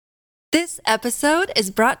This episode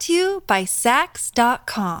is brought to you by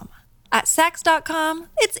Sax.com. At Sax.com,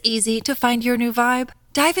 it's easy to find your new vibe.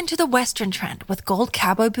 Dive into the Western trend with gold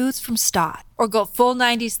cowboy boots from Stott, or go full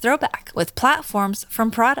 90s throwback with platforms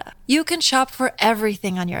from Prada. You can shop for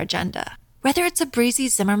everything on your agenda, whether it's a breezy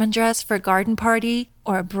Zimmermann dress for a garden party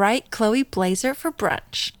or a bright Chloe blazer for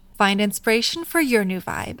brunch. Find inspiration for your new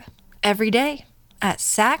vibe every day at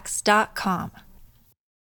Sax.com.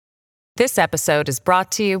 This episode is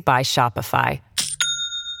brought to you by Shopify.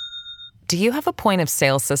 Do you have a point of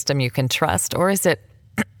sale system you can trust, or is it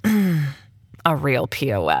a real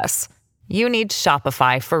POS? You need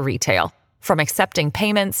Shopify for retail. From accepting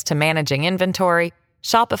payments to managing inventory,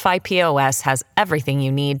 Shopify POS has everything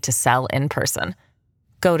you need to sell in person.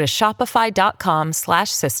 Go to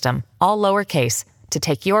shopify.com/system, all lowercase, to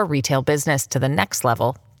take your retail business to the next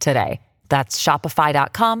level today. That's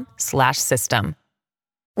shopify.com/system.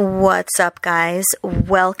 What's up, guys?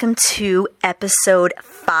 Welcome to episode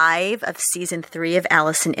 5 of season 3 of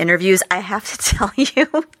Allison Interviews. I have to tell you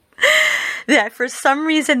that for some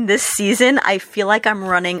reason this season, I feel like I'm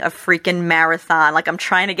running a freaking marathon. Like I'm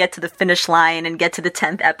trying to get to the finish line and get to the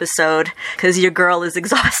 10th episode because your girl is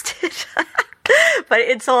exhausted. But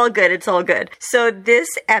it's all good. It's all good. So this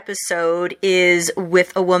episode is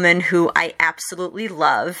with a woman who I absolutely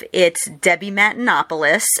love. It's Debbie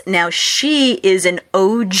Matenopoulos. Now, she is an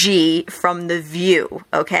OG from The View,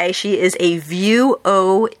 okay? She is a View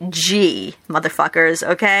OG, motherfuckers,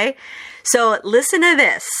 okay? So listen to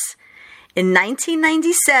this. In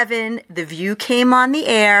 1997, The View came on the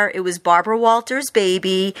air. It was Barbara Walters'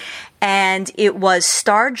 baby, and it was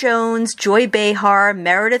Star Jones, Joy Behar,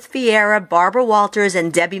 Meredith Vieira, Barbara Walters,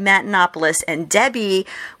 and Debbie Matenopoulos. And Debbie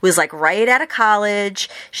was like right out of college.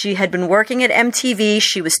 She had been working at MTV.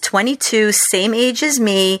 She was 22, same age as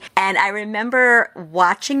me. And I remember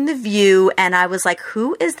watching The View, and I was like,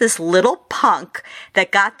 who is this little punk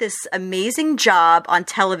that got this amazing job on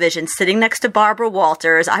television sitting next to Barbara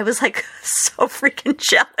Walters? I was like so freaking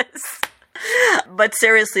jealous. But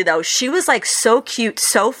seriously, though, she was like so cute,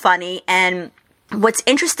 so funny. And what's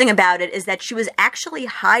interesting about it is that she was actually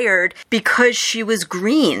hired because she was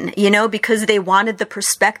green, you know, because they wanted the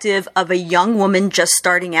perspective of a young woman just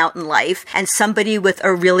starting out in life and somebody with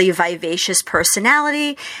a really vivacious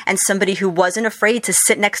personality and somebody who wasn't afraid to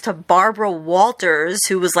sit next to Barbara Walters,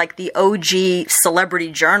 who was like the OG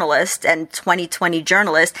celebrity journalist and 2020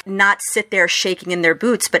 journalist, not sit there shaking in their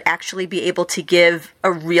boots, but actually be able to give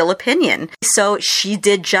a real opinion. So she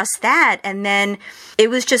did just that. And then it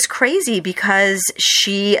was just crazy because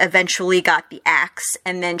she eventually got the axe,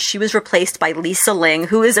 and then she was replaced by Lisa Ling,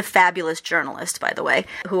 who is a fabulous journalist, by the way,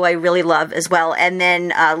 who I really love as well. And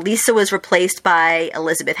then Lisa was replaced by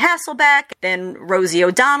Elizabeth Hasselbeck. Then Rosie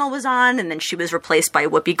O'Donnell was on, and then she was replaced by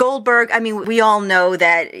Whoopi Goldberg. I mean, we all know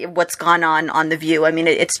that what's gone on The View. I mean,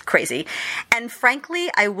 it's crazy. And frankly,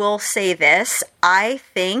 I will say this. I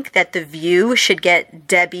think that The View should get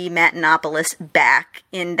Debbie Matenopoulos back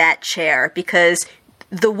in that chair because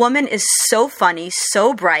the woman is so funny,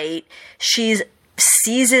 so bright. She's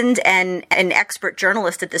seasoned and an expert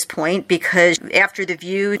journalist at this point because after The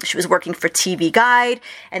View, she was working for TV Guide,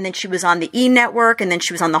 and then she was on the E! Network, and then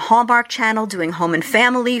she was on the Hallmark Channel doing Home and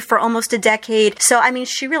Family for almost a decade. So, I mean,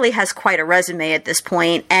 she really has quite a resume at this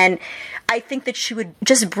point, and I think that she would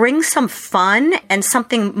just bring some fun and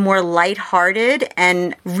something more lighthearted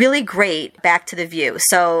and really great back to The View.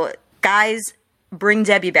 So, guys, bring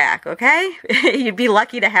Debbie back, okay? You'd be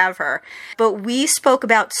lucky to have her. But we spoke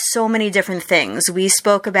about so many different things. We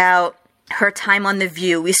spoke about her time on The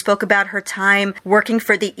View. We spoke about her time working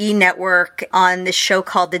for the E! Network on this show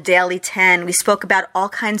called The Daily 10. We spoke about all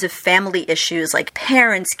kinds of family issues like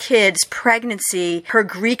parents, kids, pregnancy, her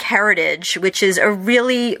Greek heritage, which is a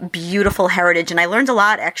really beautiful heritage. And I learned a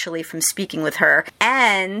lot actually from speaking with her.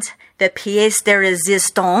 And the pièce de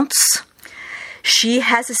résistance. She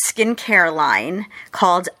has a skincare line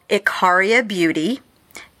called Ikaria Beauty.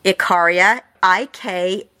 Ikaria,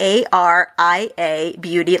 Ikaria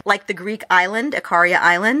Beauty, like the Greek island, Ikaria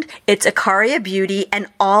Island. It's Ikaria Beauty, and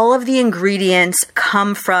all of the ingredients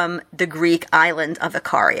come from the Greek island of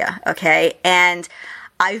Ikaria, okay? And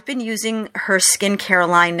I've been using her skincare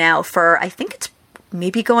line now for, I think it's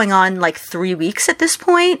maybe going on like 3 weeks at this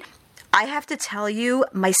point. I have to tell you,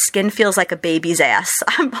 my skin feels like a baby's ass.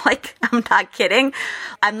 I'm not kidding.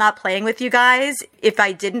 I'm not playing with you guys. If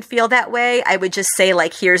I didn't feel that way, I would just say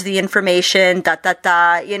like, here's the information,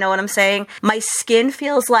 you know what I'm saying? My skin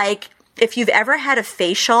feels like if you've ever had a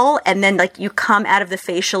facial and then like you come out of the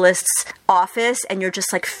facialist's office and you're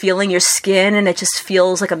just like feeling your skin and it just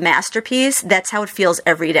feels like a masterpiece, that's how it feels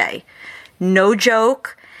every day. No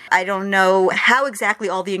joke. I don't know how exactly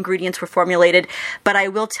all the ingredients were formulated, but I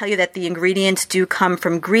will tell you that the ingredients do come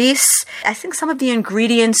from Greece. I think some of the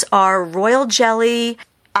ingredients are royal jelly,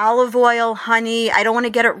 olive oil, honey. I don't want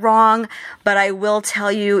to get it wrong, but I will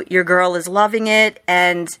tell you your girl is loving it.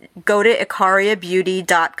 And go to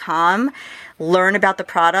IkariaBeauty.com. Learn about the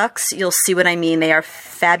products. You'll see what I mean. They are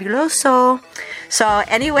fabuloso. So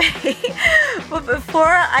anyway, before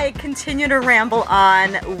I continue to ramble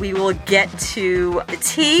on, we will get to the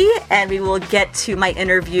tea and we will get to my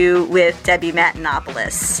interview with Debbie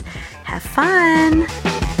Matenopoulos. Have fun.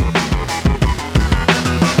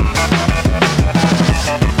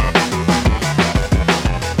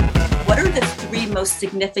 What are the three most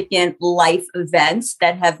significant life events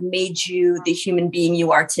that have made you the human being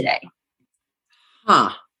you are today?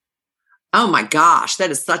 Oh my gosh,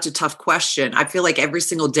 that is such a tough question. I feel like every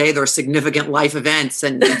single day there are significant life events,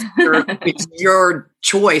 and it's your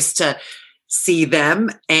choice to see them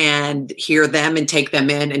and hear them and take them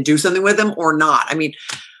in and do something with them or not. I mean,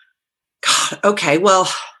 God, okay, well,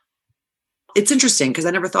 it's interesting because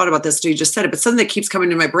I never thought about this till you just said it, but something that keeps coming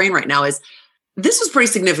to my brain right now is this was pretty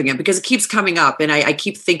significant because it keeps coming up, and I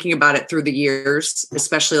keep thinking about it through the years,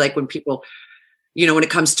 especially like when people, when it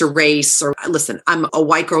comes to race or listen, I'm a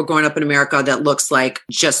white girl growing up in America that looks like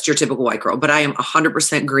just your typical white girl, but I am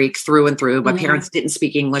 100% Greek through and through. My parents didn't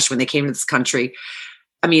speak English when they came to this country.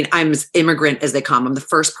 I mean, I'm as immigrant as they come. I'm the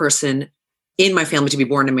first person in my family to be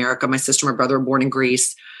born in America. My sister and my brother were born in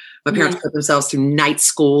Greece. My parents put themselves through night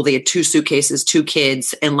school. They had 2 suitcases, 2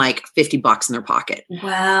 kids, and like $50 in their pocket.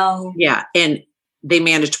 Wow. Yeah. And they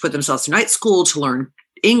managed to put themselves through night school to learn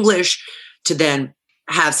English, to then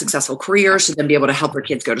have successful careers, to then be able to help their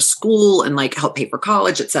kids go to school and like help pay for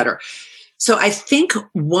college, et cetera. So I think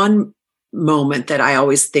one moment that I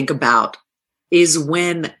always think about is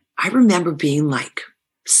when I remember being like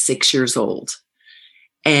 6 years old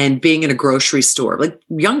and being in a grocery store, like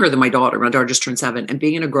younger than my daughter. My daughter just turned 7, and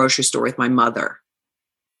being in a grocery store with my mother.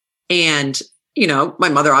 And, my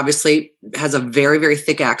mother obviously has a very, very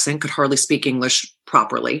thick accent, could hardly speak English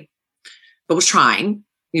properly, but was trying,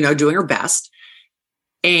 doing her best.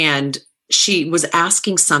 And she was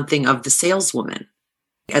asking something of the saleswoman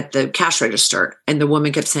at the cash register. And the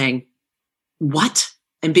woman kept saying, "What?"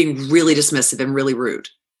 and being really dismissive and really rude.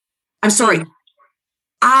 "I'm sorry,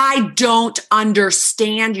 I don't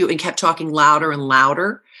understand you," and kept talking louder and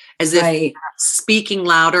louder as if speaking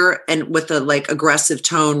louder and with a like aggressive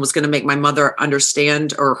tone was going to make my mother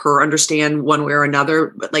understand or her understand one way or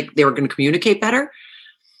another, but like they were going to communicate better.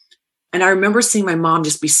 And I remember seeing my mom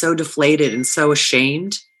just be so deflated and so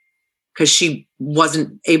ashamed because she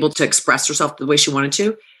wasn't able to express herself the way she wanted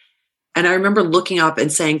to. And I remember looking up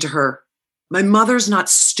and saying to her, "My mother's not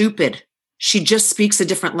stupid. She just speaks a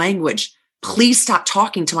different language. Please stop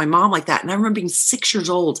talking to my mom like that." And I remember being 6 years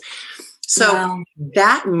old. So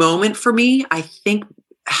that moment for me, I think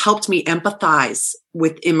helped me empathize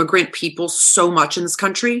with immigrant people so much in this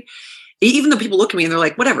country. Even though people look at me and they're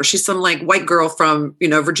like, whatever, she's some like white girl from,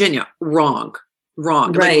 Virginia. Wrong.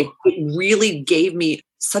 Right. Like, it really gave me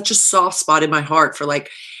such a soft spot in my heart for like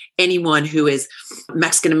anyone who is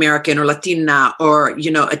Mexican American or Latina or,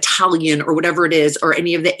 Italian or whatever it is, or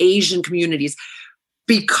any of the Asian communities,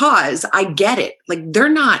 because I get it. Like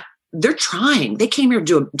they're trying. They came here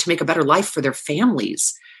to make a better life for their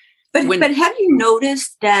families. But have you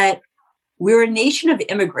noticed that we're a nation of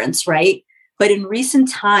immigrants, right? But in recent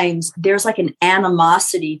times, there's like an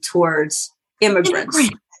animosity towards immigrants,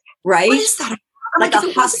 right? What is that? Like a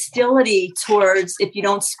hostility towards if you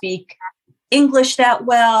don't speak English that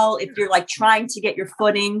well, if you're like trying to get your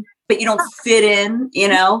footing, but you don't fit in,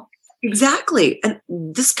 Exactly. And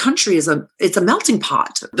this country it's a melting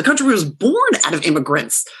pot. The country was born out of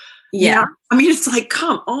immigrants. Yeah. I mean, it's like,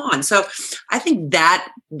 come on. So I think that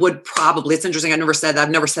would probably, it's interesting. I've never said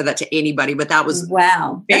that to anybody, but that was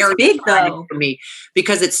very big though for me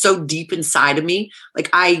because it's so deep inside of me. Like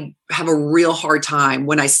I have a real hard time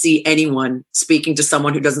when I see anyone speaking to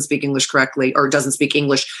someone who doesn't speak English correctly or doesn't speak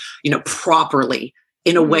English, properly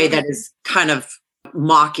in a way that is kind of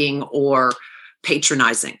mocking or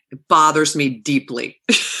patronizing. It bothers me deeply.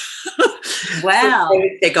 Wow. So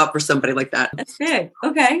take up for somebody like that. That's big.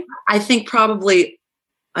 Okay. I think probably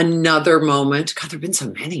another moment, God, there've been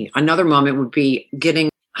so many. Another moment would be getting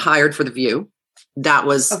hired for The View. That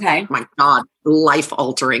was, my God, life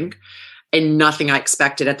altering and nothing I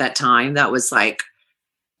expected at that time. That was like,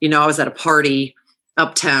 I was at a party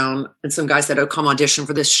uptown and some guy said, "Oh, come audition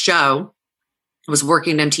for this show." I was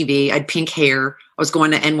working at MTV. I had pink hair. I was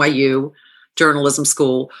going to NYU journalism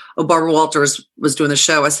school. Oh, Barbara Walters was doing the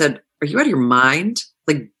show. I said, "Are you out of your mind?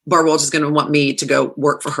 Like Barbara Walters is going to want me to go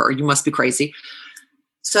work for her. You must be crazy."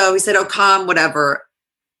 So he said, oh, come, whatever.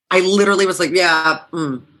 I literally was like, yeah,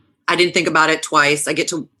 I didn't think about it twice.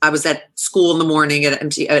 I was at school in the morning at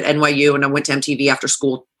NYU, and I went to MTV after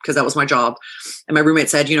school because that was my job. And my roommate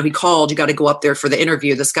said, he called, you got to go up there for the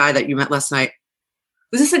interview. This guy that you met last night.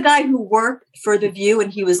 Was this a guy who worked for The View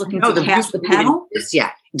and he was looking to cast the panel?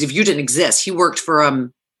 Yeah. The View didn't exist. He worked for,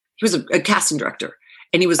 he was a casting director,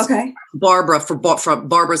 and he was Barbara from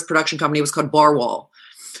Barbara's production company. It was called Barwall.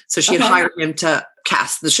 So she had hired him to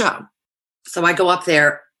cast the show. So I go up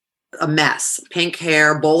there, a mess, pink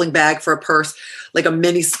hair, bowling bag for a purse, like a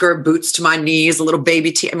mini skirt, boots to my knees, a little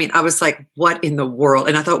baby tee. I mean, I was like, what in the world?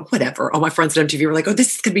 And I thought, whatever. All my friends at MTV were like, oh,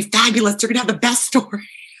 this is going to be fabulous. They're going to have the best story.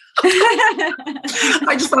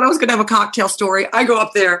 I just thought I was going to have a cocktail story. I go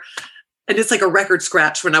up there and it's like a record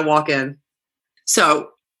scratch when I walk in.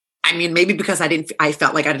 So, I mean, maybe because I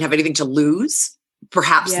felt like I didn't have anything to lose.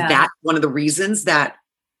 Perhaps that's one of the reasons that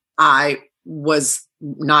I was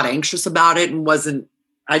not anxious about it and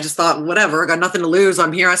I just thought, whatever, I got nothing to lose.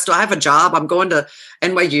 I'm here. I have a job. I'm going to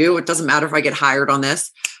NYU. It doesn't matter if I get hired on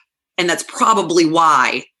this. And that's probably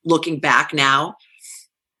why, looking back now,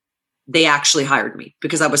 they actually hired me,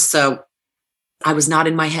 because I was not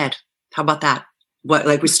in my head. How about that?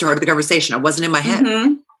 Like we started the conversation. I wasn't in my head.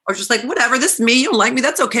 I was just like, whatever, this is me. You don't like me.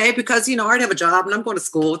 That's okay, because, I already have a job and I'm going to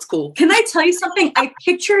school. It's cool. Can I tell you something? I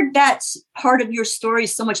pictured that part of your story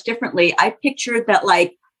so much differently. I pictured that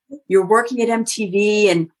like you're working at MTV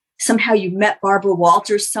and somehow you met Barbara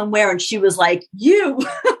Walters somewhere and she was like, you.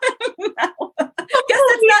 Guess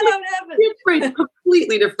that's not how it happened. Different,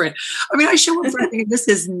 completely different. I mean, I show up for thinking, this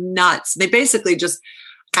is nuts. They basically just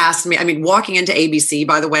asked me, walking into ABC,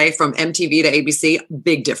 by the way, from MTV to ABC,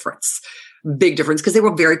 big difference, because they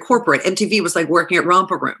were very corporate. MTV was like working at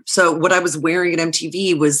Romper Room. So what I was wearing at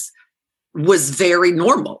MTV was very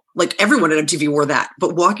normal. Like everyone at MTV wore that.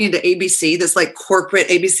 But walking into ABC, this like corporate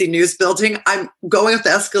ABC News building, I'm going up the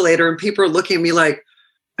escalator and people are looking at me like,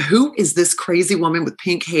 who is this crazy woman with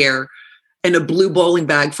pink hair and a blue bowling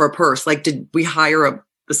bag for a purse? Like, did we hire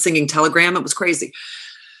a singing telegram? It was crazy.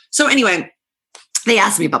 So anyway, they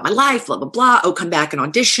asked me about my life, blah, blah, blah. Oh, come back and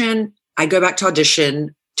audition. I go back to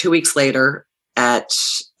audition 2 weeks later I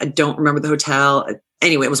don't remember the hotel.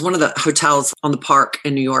 Anyway, it was one of the hotels on the Park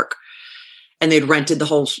in New York. And they'd rented the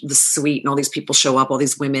suite, and all these people show up, all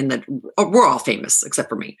these women that were all famous except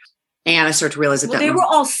for me. And I started to realize that they were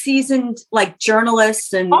all seasoned like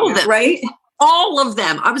journalists and all of them, right? All of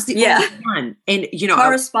them. I was the only one. And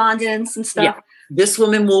correspondence and stuff. Yeah, this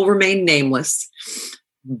woman will remain nameless.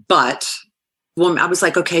 But I was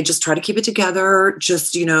like, okay, just try to keep it together.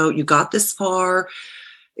 Just, you got this far.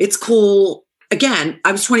 It's cool. Again,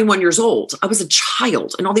 I was 21 years old. I was a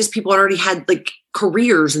child, and all these people already had like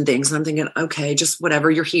careers and things. And I'm thinking, okay, just whatever.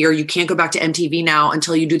 You're here. You can't go back to MTV now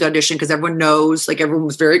until you do the audition, because everyone knows, like everyone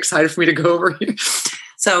was very excited for me to go over here.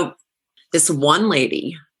 So this one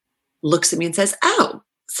lady looks at me and says, oh,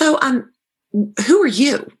 so who are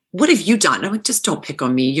you? What have you done? I'm like, just don't pick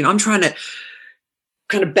on me. I'm trying to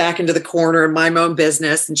kind of back into the corner and mind my own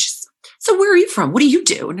business. And she's, so where are you from? What do you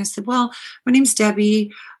do? And I said, well, my name's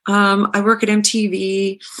Debbie. I work at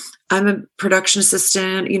MTV. I'm a production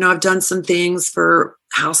assistant. I've done some things for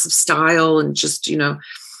House of Style and just,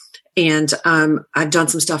 and I've done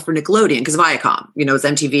some stuff for Nickelodeon because Viacom, it's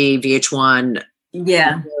MTV, VH1,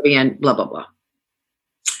 Nickelodeon, blah, blah, blah.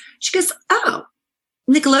 She goes, oh,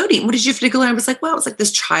 Nickelodeon. What did you do for Nickelodeon? I was like, well, it was like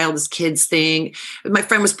this kids thing. My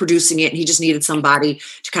friend was producing it and he just needed somebody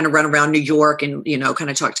to kind of run around New York and, kind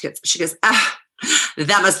of talk to kids. She goes,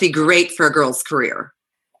 that must be great for a girl's career.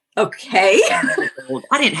 Okay.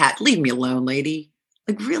 I didn't leave me alone, lady.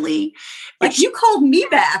 Like, really? Like you called me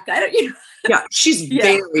back. I don't. Yeah, she's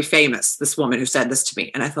very famous, this woman who said this to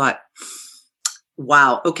me. And I thought,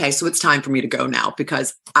 wow, okay, so it's time for me to go now,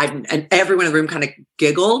 because and everyone in the room kind of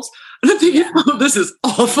giggled. And I'm thinking, oh, this is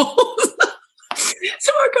awful.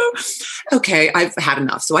 So I go, okay, I've had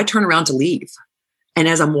enough. So I turn around to leave. And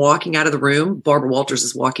as I'm walking out of the room, Barbara Walters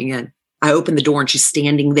is walking in. I open the door and she's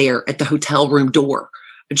standing there at the hotel room door.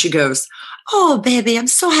 And she goes, oh, baby, I'm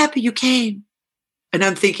so happy you came. And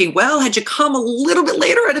I'm thinking, well, had you come a little bit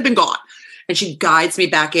later, I'd have been gone. And she guides me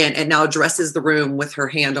back in and now addresses the room with her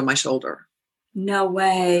hand on my shoulder. No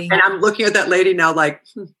way. And I'm looking at that lady now like,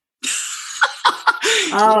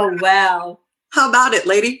 oh, wow. How about it,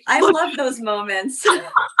 lady? I love those moments.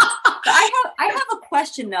 I have a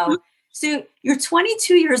question, though. So you're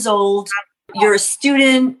 22 years old. You're a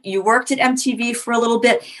student. You worked at MTV for a little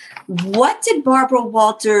bit. What did Barbara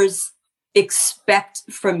Walters expect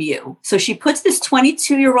from you? So she puts this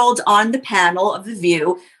 22-year-old on the panel of The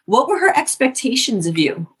View. What were her expectations of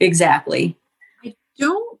you exactly? I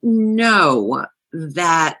don't know.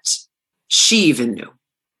 that she even knew,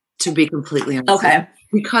 to be completely honest. Okay.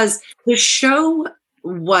 Because the show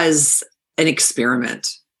was an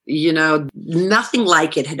experiment. Nothing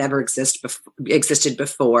like it had ever existed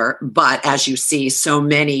before. But as you see, so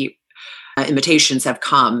many imitations have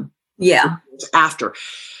come after.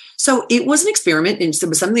 So it was an experiment, and it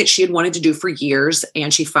was something that she had wanted to do for years.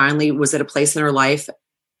 And she finally was at a place in her life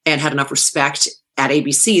and had enough respect at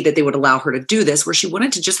ABC that they would allow her to do this, where she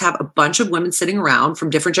wanted to just have a bunch of women sitting around from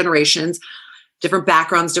different generations, different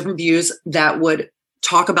backgrounds, different views, that would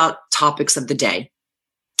talk about topics of the day.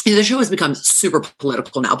 And the show has become super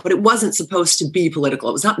political now, but it wasn't supposed to be political.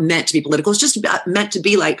 It was not meant to be political. It's just meant to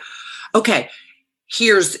be like, okay,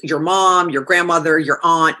 here's your mom, your grandmother, your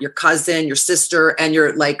aunt, your cousin, your sister, and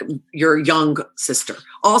your young sister,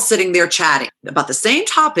 all sitting there chatting about the same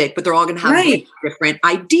topic, but they're all going to have different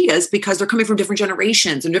ideas because they're coming from different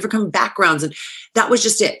generations and different backgrounds. And that was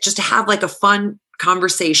just it, just to have like a fun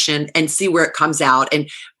conversation and see where it comes out, and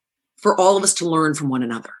for all of us to learn from one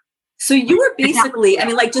another. So you were basically,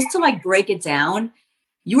 just to break it down,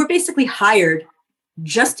 you were basically hired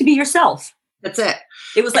just to be yourself. That's it.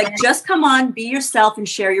 It was just come on, be yourself and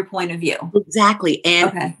share your point of view. Exactly.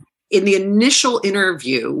 And in the initial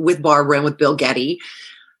interview with Barbara and with Bill Getty,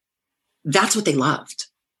 that's what they loved.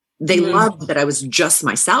 They loved that I was just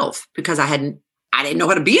myself, because I didn't know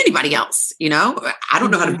how to be anybody else. I don't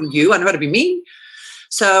know how to be you. I know how to be me.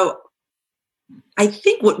 So I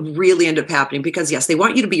think what really ended up happening, because yes, they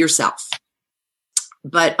want you to be yourself,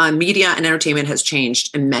 but media and entertainment has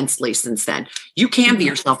changed immensely since then. You can be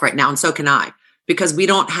yourself right now, and so can I, because we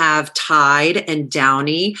don't have Tide and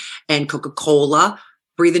Downy and Coca-Cola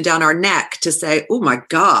breathing down our neck to say, oh my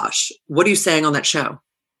gosh, what are you saying on that show?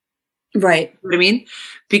 Right. You know what I mean?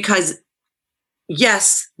 Because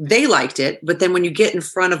yes, they liked it, but then when you get in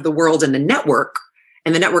front of the world and the network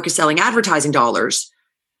is selling advertising dollars,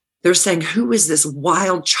 they're saying, who is this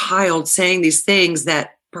wild child saying these things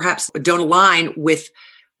that perhaps don't align with.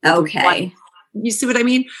 Okay. You see what I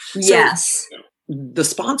mean? Yes. So the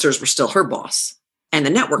sponsors were still her boss, and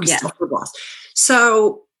the network is still her boss.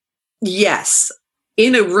 So yes,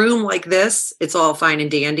 in a room like this, it's all fine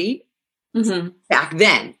and dandy. Mm-hmm. Back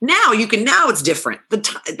then, now it's different.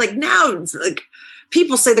 Now it's like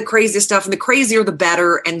people say the craziest stuff, and the crazier the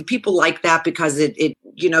better. And people like that because it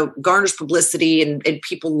garners publicity, and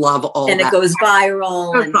people love all that. And it goes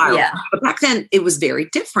viral. Yeah. But back then it was very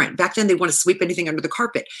different. Back then they want to sweep anything under the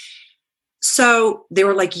carpet. So they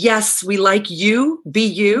were like, yes, we like you, be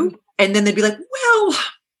you. And then they'd be like, well,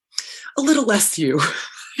 a little less you.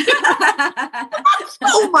 Not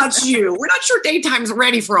so much you. We're not sure daytime's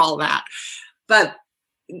ready for all that. But,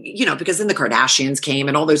 because then the Kardashians came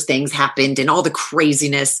and all those things happened and all the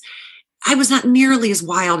craziness. I was not nearly as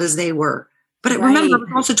wild as they were. But I remember I was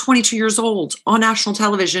also 22 years old on national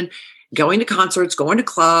television, going to concerts, going to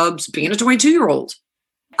clubs, being a 22-year-old.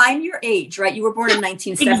 I'm your age, right? You were born in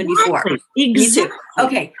 1974. Exactly. Me too.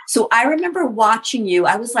 Okay. So I remember watching you.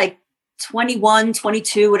 I was 21,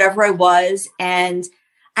 22, whatever I was. And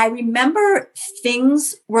I remember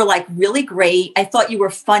things were really great. I thought you were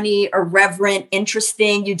funny, irreverent,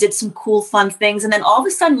 interesting. You did some cool, fun things. And then all of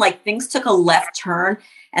a sudden, things took a left turn.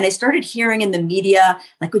 And I started hearing in the media,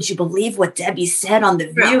 would you believe what Debbie said on The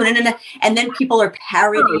View? Yeah. And then people are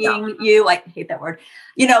parodying you. I hate that word,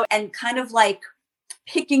 and kind of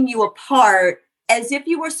picking you apart as if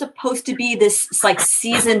you were supposed to be this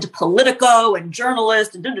seasoned politico and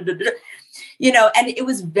journalist, and and it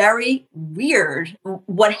was very weird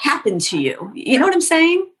what happened to you. You know what I'm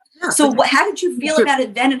saying? Yeah, so how did you feel about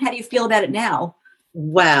it then, and how do you feel about it now?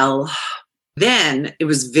 Well, then it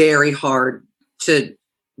was very hard to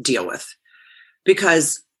deal with,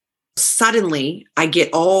 because suddenly I get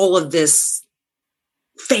all of this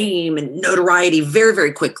fame and notoriety very,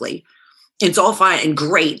 very quickly. It's all fine and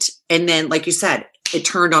great. And then, like you said, it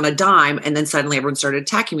turned on a dime, and then suddenly everyone started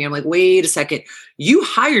attacking me. I'm like, wait a second, you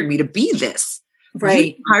hired me to be this.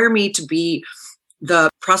 Right. You hire me to be the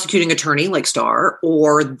prosecuting attorney like Star,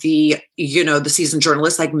 or the seasoned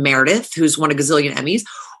journalist like Meredith, who's won a gazillion Emmys,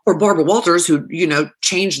 or Barbara Walters, who,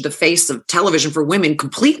 changed the face of television for women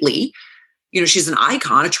completely. She's an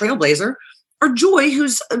icon, a trailblazer, or Joy,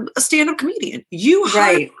 who's a stand-up comedian. You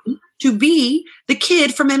hired me to be the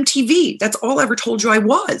kid from MTV. That's all I ever told you I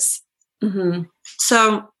was. Mm-hmm.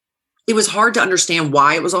 So it was hard to understand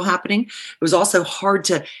why it was all happening. It was also hard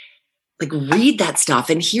to read that stuff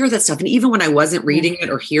and hear that stuff. And even when I wasn't reading it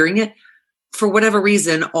or hearing it, for whatever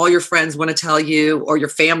reason, all your friends want to tell you, or your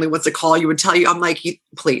family wants to call you and tell you, I'm like,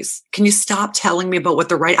 please, can you stop telling me about what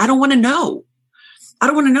they're right? I don't want to know.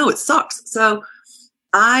 It sucks. So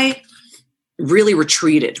I really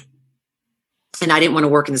retreated and I didn't want to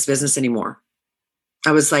work in this business anymore.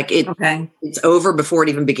 I was like, it's over before it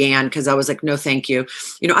even began. Cause I was like, no, thank you.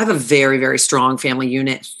 You know, I have a very, very strong family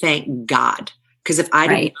unit. Thank God. Cause if I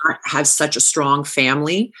did not have such a strong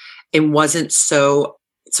family and wasn't so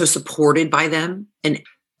supported by them, and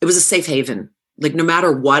it was a safe haven, like no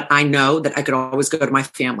matter what, I know that I could always go to my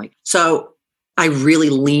family. So I really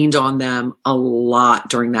leaned on them a lot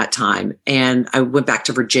during that time. And I went back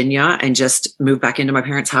to Virginia and just moved back into my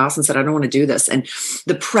parents' house and said, I don't want to do this. And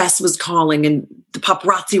the press was calling and the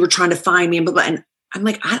paparazzi were trying to find me and blah, blah. And I'm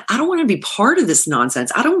like, I don't want to be part of this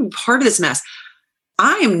nonsense. I don't want to be part of this mess.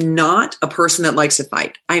 I am not a person that likes to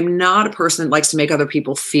fight. I'm not a person that likes to make other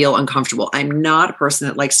people feel uncomfortable. I'm not a person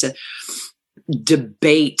that likes to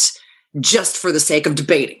debate just for the sake of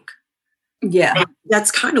debating. Yeah. And that's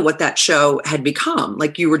kind of what that show had become.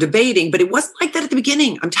 Like you were debating, but it wasn't like that at the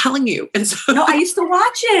beginning. I'm telling you. And so no, I used to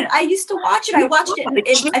watch it. I watched it.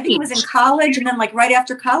 I think it was in college. And then like right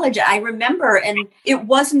after college, I remember, and it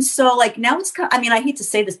wasn't so like, now it's, I mean, I hate to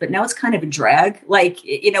say this, but now it's kind of a drag. Like,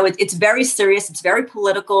 you know, it's very serious. It's very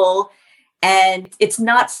political and it's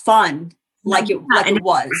not fun like it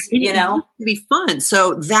was, you know, it to be fun.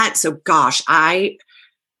 So gosh,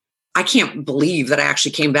 I can't believe that I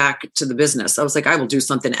actually came back to the business. I was like, I will do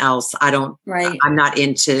something else. I'm not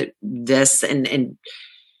into this and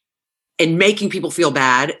making people feel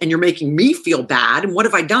bad, and you're making me feel bad. And what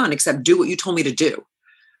have I done except do what you told me to do?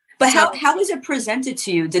 But how was it presented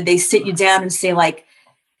to you? Did they sit you down and say like,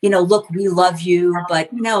 you know, look, we love you,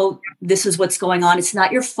 but you know, this is what's going on. It's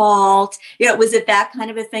not your fault. You know, was it that kind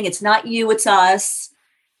of a thing? It's not you, it's us.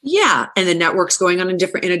 Yeah. And the network's going on in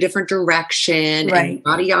a different direction, and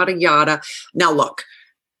yada, yada, yada. Now, look,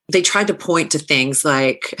 they tried to point to things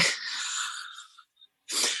like,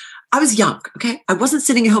 I was young. Okay. I wasn't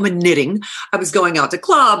sitting at home and knitting. I was going out to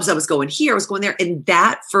clubs. I was going here. I was going there. And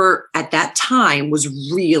that at that time was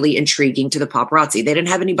really intriguing to the paparazzi. They didn't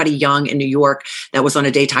have anybody young in New York that was on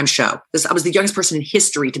a daytime show. I was the youngest person in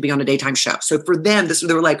history to be on a daytime show. So for them,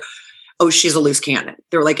 they were like, oh, she's a loose cannon.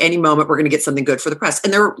 They were like, any moment we're going to get something good for the press.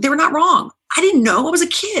 And they were not wrong. I didn't know. I was a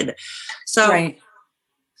kid. So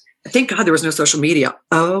thank God there was no social media.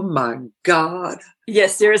 Oh my God.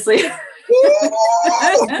 Yes, seriously.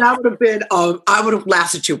 That would have been, I would have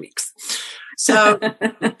lasted 2 weeks. So,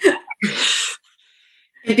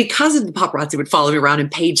 and because of the paparazzi would follow me around in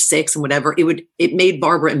Page 6 and whatever, it made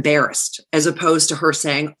Barbara embarrassed, as opposed to her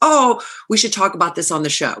saying, oh, we should talk about this on the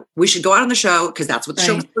show. We should go out on the show because that's what the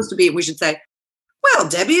show was supposed to be. And we should say, well,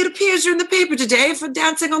 Debbie, it appears you're in the paper today for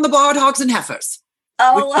dancing on the bar with hogs and heifers.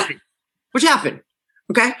 Oh, which happened.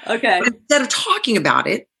 Okay. Okay. But instead of talking about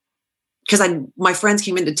it, because my friends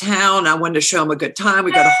came into town, I wanted to show them a good time.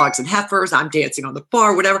 We go to Hogs and Heifers. I'm dancing on the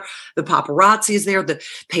bar, whatever. The paparazzi is there. The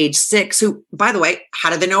Page 6, who, by the way,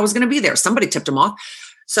 how did they know I was going to be there? Somebody tipped them off.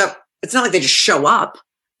 So it's not like they just show up.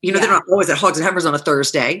 You know, they're not always at Hogs and Heifers on a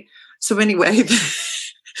Thursday. So anyway, the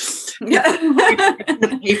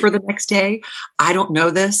paper the next day. I don't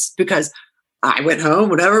know this because I went home,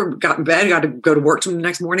 whatever, got in bed, got to go to work the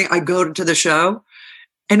next morning. I go to the show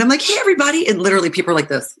and I'm like, hey, everybody. And literally people are like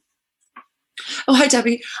this. Oh, hi,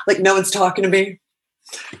 Debbie. Like no one's talking to me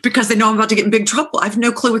because they know I'm about to get in big trouble. I have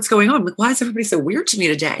no clue what's going on. I'm like, why is everybody so weird to me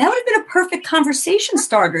today? That would have been a perfect conversation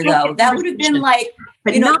starter, though. That would have been like,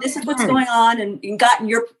 but you know, this is what's going on and gotten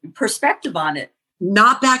your perspective on it.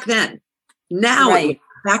 Not back then. Now,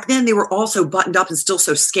 back then, they were also buttoned up and still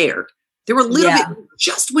so scared. They were a little bit,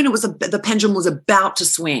 just when it was the pendulum was about to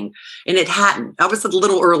swing, and it hadn't. I was a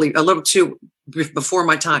little early, a little too before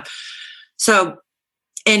my time. So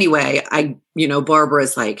anyway, Barbara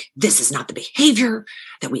is like, this is not the behavior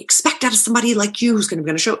that we expect out of somebody like you who's going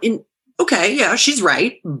to show. And okay, yeah, she's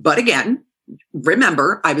right. But again,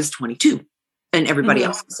 remember, I was 22 and everybody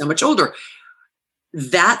else was so much older.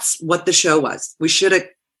 That's what the show was. We should have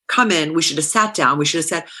come in. We should have sat down. We should have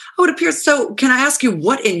said, oh, it appears. So can I ask you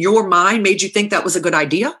what in your mind made you think that was a good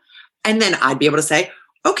idea? And then I'd be able to say,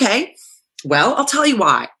 okay, well, I'll tell you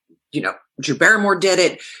why. Drew Barrymore did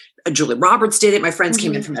it. Julia Roberts did it. My friends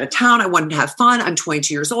came in from out of town. I wanted to have fun. I'm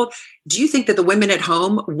 22 years old. Do you think that the women at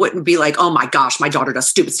home wouldn't be like, oh my gosh, my daughter does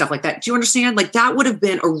stupid stuff like that? Do you understand? Like that would have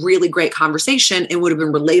been a really great conversation and would have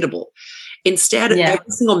been relatable. Instead, every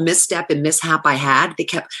single misstep and mishap I had, they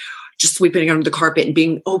kept just sweeping it under the carpet and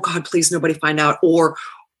being, oh God, please nobody find out. Or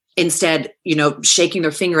instead, shaking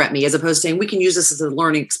their finger at me as opposed to saying, we can use this as a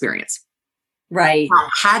learning experience. Right.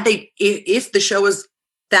 If the show was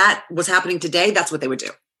happening today, that's what they would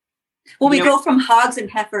do. Well, we go from Hogs and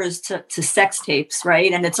Heifers to sex tapes,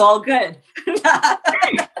 right? And it's all good. I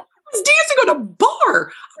was dancing on a bar. I'm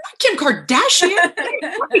not Kim Kardashian.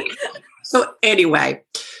 So anyway,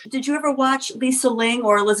 Did you ever watch Lisa Ling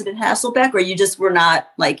or Elizabeth Hasselbeck, or you just were not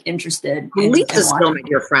like interested? Lisa's still my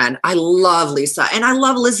dear friend. I love Lisa and I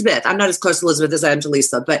love Elizabeth. I'm not as close to Elizabeth as I am to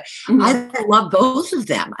Lisa, but I love both of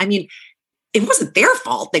them. I mean, it wasn't their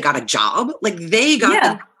fault they got a job. Like they got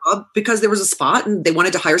the job because there was a spot and they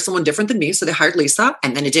wanted to hire someone different than me. So they hired Lisa,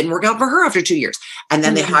 and then it didn't work out for her after 2 years. And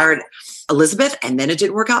then they hired Elizabeth, and then it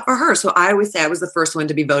didn't work out for her. So I always say I was the first one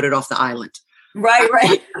to be voted off the island.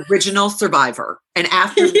 Right. Original survivor. And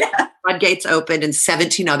after floodgates opened and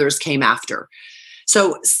 17 others came after.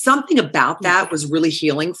 So something about that was really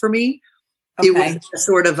healing for me. Okay. It was a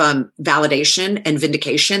sort of validation and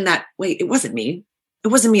vindication that, wait, it wasn't me. It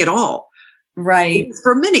wasn't me at all. Right. And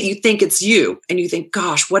for a minute, you think it's you and you think,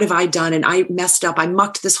 gosh, what have I done? And I messed up. I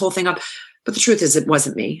mucked this whole thing up. But the truth is, it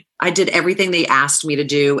wasn't me. I did everything they asked me to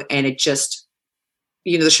do. And it just,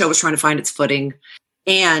 the show was trying to find its footing.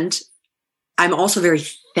 And I'm also very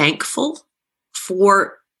thankful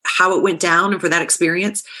for how it went down and for that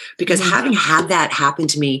experience, because having had that happen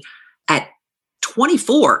to me at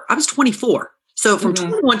 24, I was 24. So from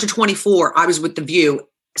 21 to 24, I was with The View.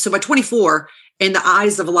 So by 24, in the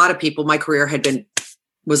eyes of a lot of people, my career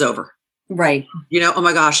was over. Right. Oh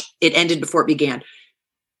my gosh, it ended before it began.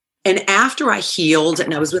 And after I healed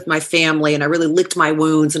and I was with my family and I really licked my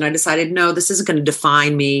wounds and I decided, no, this isn't going to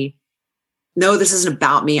define me. No, this isn't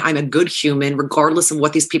about me. I'm a good human, regardless of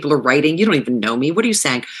what these people are writing. You don't even know me. What are you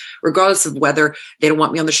saying? Regardless of whether they don't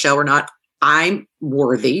want me on the show or not, I'm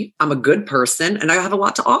worthy. I'm a good person and I have a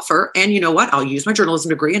lot to offer. And you know what? I'll use my journalism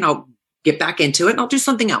degree and I'll get back into it and I'll do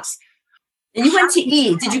something else. And you went to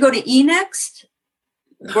E. Did you go to E next?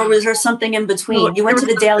 Or was there something in between? You went to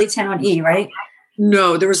the Daily Town E, right?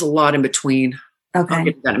 No, there was a lot in between. Okay. I'll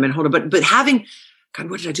get to that in a minute. Hold on. But having, God,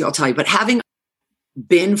 what did I do? I'll tell you. But having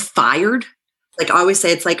been fired, like I always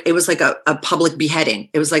say, it was like a public beheading.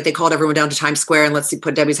 It was like they called everyone down to Times Square and let's see,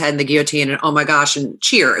 put Debbie's head in the guillotine and oh my gosh, and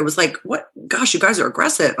cheer. It was like, what? Gosh, you guys are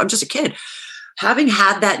aggressive. I'm just a kid. Having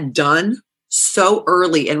had that done so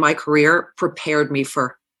early in my career prepared me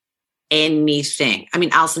for anything. I mean,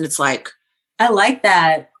 Allison, it's like, I like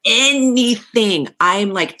that. Anything.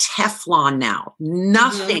 I'm like Teflon now.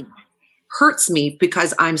 Nothing hurts me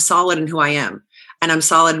because I'm solid in who I am and I'm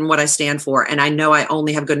solid in what I stand for. And I know I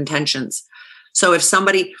only have good intentions. So if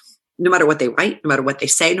somebody, no matter what they write, no matter what they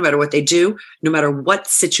say, no matter what they do, no matter what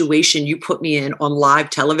situation you put me in on live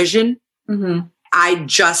television,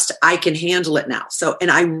 I can handle it now. So,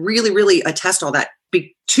 and I really, really attest all that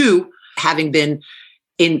to having been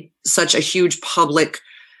in such a huge public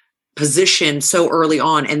position so early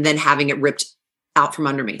on and then having it ripped out from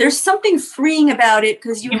under me. There's something freeing about it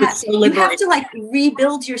because you have to like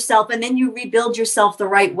rebuild yourself and then you rebuild yourself the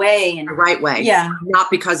right way. And the right way. Yeah.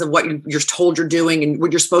 Not because of what you're told you're doing and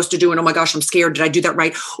what you're supposed to do. And oh my gosh, I'm scared. Did I do that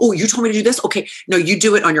right? Oh, you told me to do this? Okay. No, you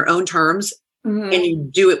do it on your own terms and you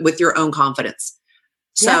do it with your own confidence.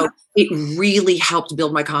 So it really helped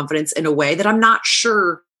build my confidence in a way that I'm not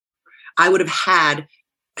sure I would have had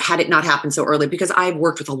it not happened so early, because I've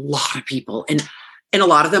worked with a lot of people and a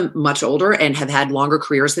lot of them much older and have had longer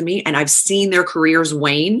careers than me. And I've seen their careers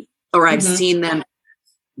wane, or I've seen them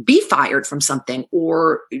be fired from something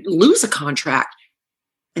or lose a contract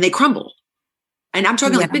and they crumble. And I'm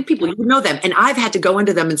talking like big people, you know them. And I've had to go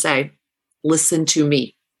into them and say, listen to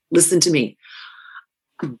me.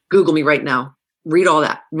 Google me right now. Read all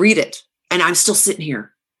that. Read it. And I'm still sitting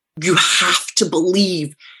here. You have to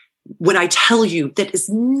believe when I tell you that is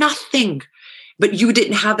nothing, but you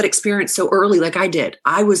didn't have that experience so early like I did.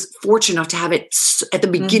 I was fortunate enough to have it at the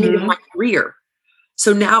beginning of my career.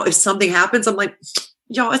 So now if something happens, I'm like,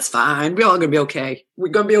 y'all, it's fine. We're all going to be okay. We're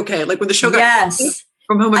going to be okay. Like when the show got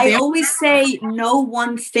from home. I always say no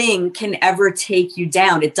one thing can ever take you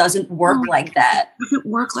down. It doesn't work like that. It doesn't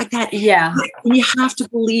work like that. Yeah. And you have to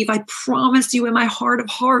believe, I promise you in my heart of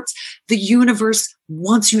hearts, the universe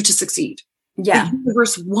wants you to succeed. Yeah. The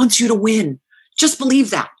universe wants you to win. Just believe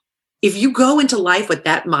that. If you go into life with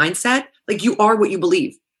that mindset, like you are what you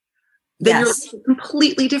believe, then you're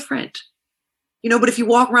completely different. But if you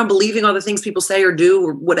walk around believing all the things people say or do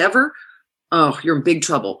or whatever, oh, you're in big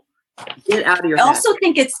trouble. Get out of your head. I also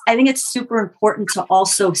think it's super important to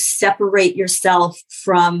also separate yourself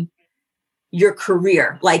from your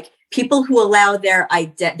career. Like people who allow their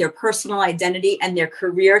personal identity and their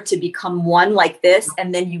career to become one like this,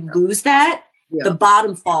 and then you lose that, the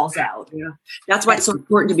bottom falls out. Yeah. That's why it's so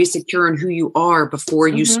important to be secure in who you are before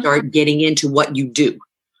you start getting into what you do.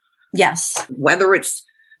 Yes. Whether it's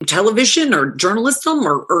television or journalism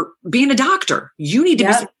or being a doctor, you need to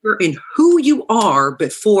be secure in who you are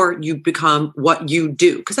before you become what you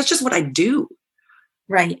do. Because that's just what I do.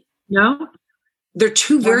 Right. They're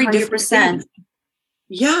two very 100%. Different things.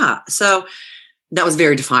 Yeah. So that was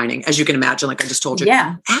very defining, as you can imagine, like I just told you.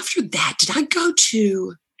 Yeah. After that, did I go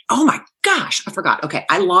to, oh my gosh, I forgot. Okay.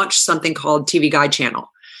 I launched something called TV Guide Channel.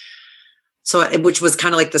 So, which was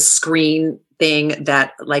kind of like the screen thing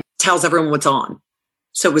that like tells everyone what's on.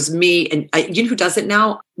 So it was me and you know who does it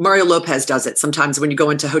now? Mario Lopez does it sometimes when you go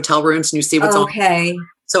into hotel rooms and you see what's on. Okay.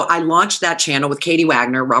 So I launched that channel with Katie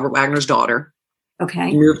Wagner, Robert Wagner's daughter.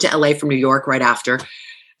 Okay. Moved to LA from New York right after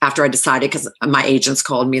I decided, because my agents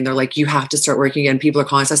called me and they're like, you have to start working again. People are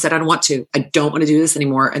calling. So I said, I don't want to. I don't want to do this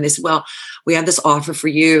anymore. And they said, well, we have this offer for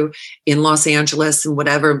you in Los Angeles and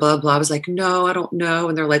whatever, and blah, blah. I was like, no, I don't know.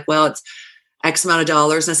 And they're like, well, it's X amount of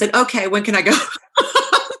dollars. And I said, okay, when can I go?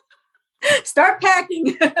 Start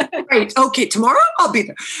packing. Great. Okay, tomorrow I'll be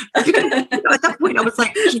there. Because, at that point, I was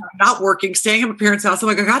like, not working, staying at my parents' house. I'm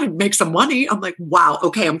like, I got to make some money. I'm like, wow,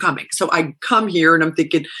 okay, I'm coming. So I come here and I'm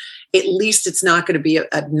thinking, at least it's not going to be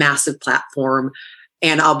a massive platform,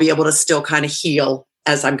 and I'll be able to still kind of heal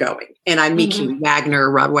as I'm going. And I meet Katie Wagner,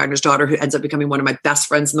 Rob Wagner's daughter, who ends up becoming one of my best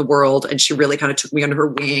friends in the world. And she really kind of took me under her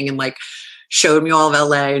wing and like showed me all of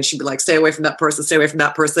LA. And she'd be like, stay away from that person, stay away from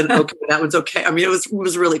that person. Okay, that one's okay. I mean, it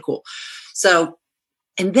was really cool. So,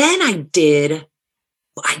 and then I did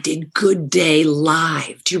Good Day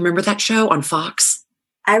Live. Do you remember that show on Fox?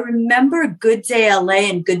 I remember Good Day LA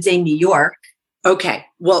and Good Day New York. Okay.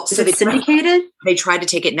 Well, so they syndicated? They tried to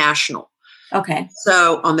take it national. Okay.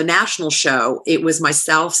 So on the national show, it was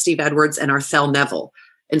myself, Steve Edwards, and Arthel Neville.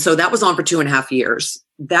 And so that was on for 2.5 years.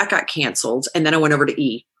 That got canceled. And then I went over to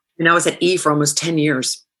E. And I was at E for almost 10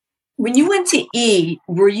 years. When you went to E,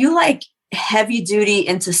 were you like heavy duty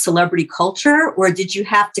into celebrity culture, or did you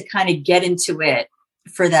have to kind of get into it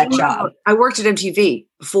for that job? I worked at MTV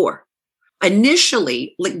before.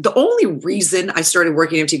 Initially, like the only reason I started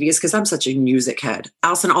working at MTV is because I'm such a music head.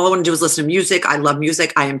 Allison, all I want to do is listen to music. I love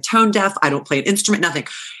music. I am tone deaf. I don't play an instrument, nothing.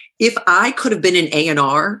 If I could have been an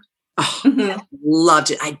A&R, loved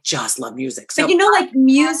it. I just love music. So, but you know, like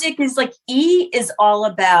music is like, E is all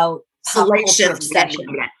about pop culture obsession.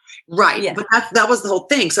 Right. Yeah. But that was the whole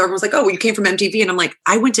thing. So everyone's like, oh, well, you came from MTV. And I'm like,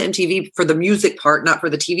 I went to MTV for the music part, not for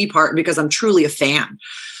the TV part, because I'm truly a fan.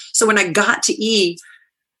 So when I got to E,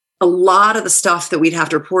 a lot of the stuff that we'd have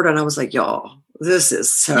to report on, I was like, y'all, this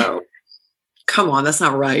is so, come on, that's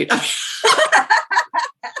not right.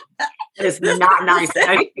 It's not nice.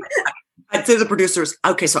 I'd say to the producers,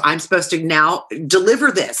 okay, so I'm supposed to now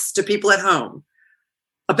deliver this to people at home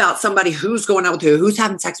about somebody who's going out with who, who's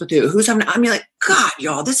having sex with who, I mean, like, God,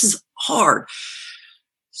 y'all, this is hard.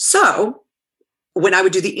 So when I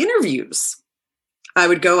would do the interviews, I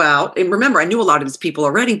would go out, and remember, I knew a lot of these people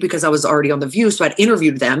already because I was already on The View. So I'd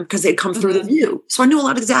interviewed them because they'd come through The View. So I knew a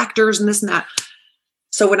lot of these actors and this and that.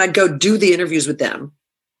 So when I'd go do the interviews with them,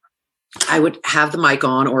 I would have the mic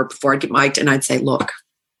on, or before I'd get mic'd, and I'd say, look,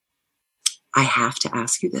 I have to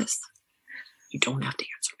ask you this. You don't have to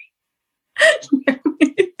answer me.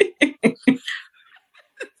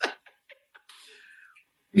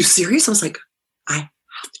 Are you serious? I was like, I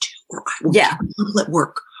have to, or I will at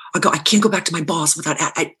work. I can't go back to my boss without,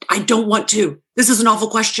 I don't want to. This is an awful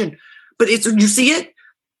question, but you see it?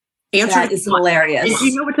 Answer that is hilarious. And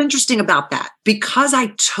you know what's interesting about that? Because I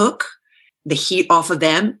took the heat off of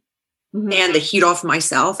them and the heat off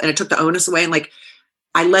myself, and I took the onus away, and like,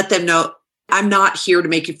 I let them know, I'm not here to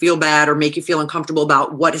make you feel bad or make you feel uncomfortable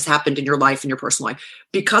about what has happened in your life and your personal life.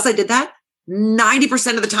 Because I did that,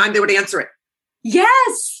 90% of the time they would answer it.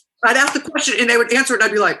 Yes. I'd ask the question and they would answer it, and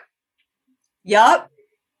I'd be like, yep.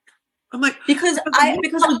 I'm like, because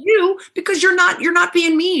you're not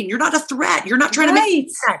being mean. You're not a threat. You're not trying to make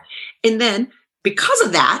that. And then because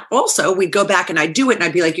of that, also we'd go back and I'd do it, and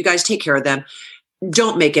I'd be like, you guys take care of them.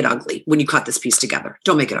 Don't make it ugly when you cut this piece together.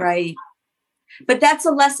 Don't make it ugly. Right. But that's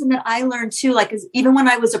a lesson that I learned too. Like, even when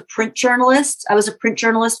I was a print journalist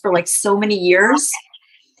for like so many years.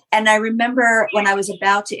 And I remember when I was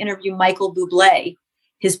about to interview Michael Bublé,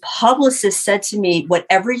 his publicist said to me,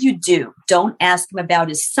 whatever you do, don't ask him about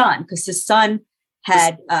his son, because his son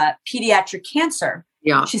had pediatric cancer.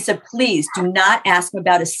 Yeah. She said, please do not ask him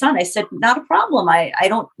about his son. I said, not a problem. I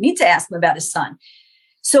don't need to ask him about his son.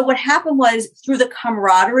 So what happened was, through the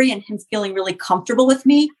camaraderie and him feeling really comfortable with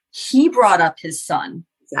me, he brought up his son.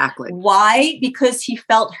 Exactly. Why? Because he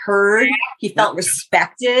felt heard. He felt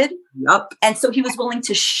respected. Yep. And so he was willing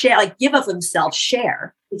to share, like give of himself,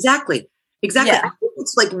 share. Exactly. Yeah. I think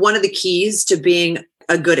it's like one of the keys to being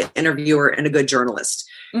a good interviewer and a good journalist.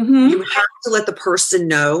 You have to let the person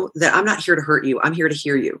know that I'm not here to hurt you. I'm here to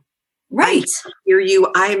hear you. Right. Hear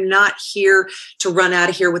you. I am not here to run out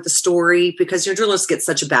of here with the story, because your journalists get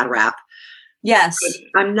such a bad rap. Yes.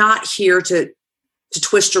 I'm not here to to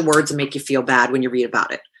twist your words and make you feel bad when you read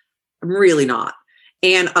about it. I'm really not.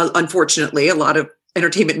 And unfortunately, a lot of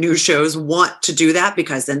entertainment news shows want to do that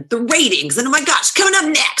because then the ratings and, oh my gosh, coming up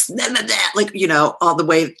next, blah, blah, blah, like, all the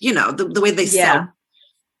way, the way they sell.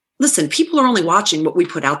 Listen, people are only watching what we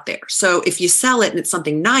put out there. So if you sell it and it's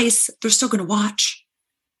something nice, they're still going to watch.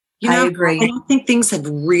 I agree. I don't think things have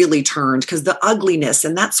really turned because the ugliness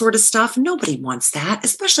and that sort of stuff, nobody wants that,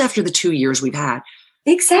 especially after the 2 years we've had.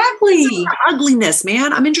 Exactly. Ugliness,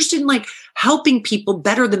 man. I'm interested in like helping people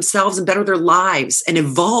better themselves and better their lives and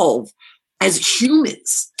evolve as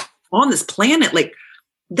humans on this planet. Like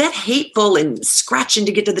that hateful and scratching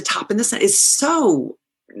to get to the top in this is so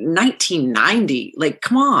 1990. Like,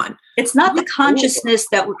 come on. It's not the consciousness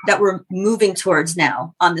that we're moving towards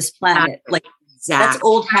now on this planet. Like that's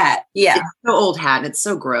old hat. Yeah. It's so old hat and it's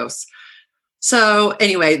so gross. So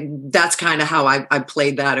anyway, that's kind of how I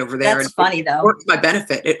played that over there. That's funny though. It worked to my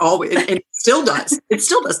benefit. It always, and it still does. It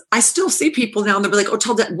still does. I still see people now and they'll be like, oh,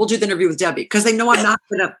 tell Deb, we'll do the interview with Debbie. Cause they know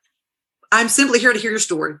I'm simply here to hear your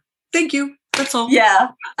story. Thank you. That's all. Yeah.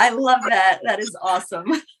 I love that. That is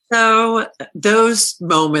awesome. So those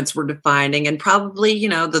moments were defining and probably,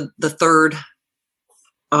 the third,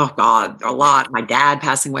 oh God, a lot. My dad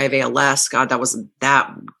passing away of ALS. God,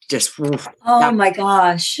 that just. Oh my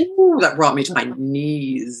gosh. That brought me to my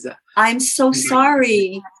knees. I'm so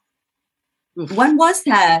sorry. When was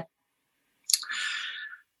that?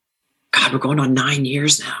 God, we're going on 9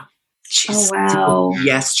 years now. Oh, wow.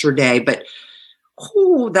 Yesterday, but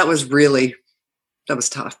that was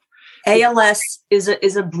tough. ALS is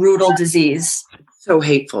a brutal disease. So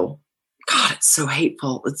hateful. God, it's so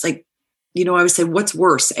hateful. It's like, I always say, what's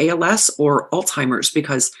worse, ALS or Alzheimer's?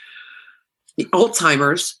 Because the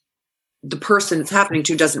Alzheimer's, the person it's happening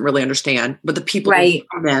to doesn't really understand, but the people around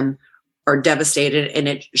them are devastated and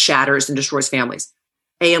it shatters and destroys families.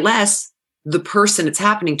 ALS, the person it's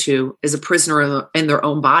happening to is a prisoner in their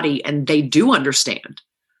own body and they do understand.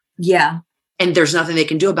 Yeah. And there's nothing they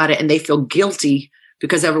can do about it. And they feel guilty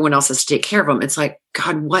because everyone else has to take care of him. It's like,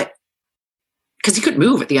 God, what? Because he couldn't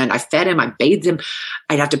move at the end. I fed him. I bathed him.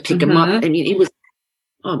 I'd have to pick him up. I mean, he was,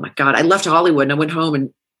 oh my God. I left Hollywood and I went home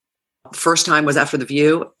and first time was after The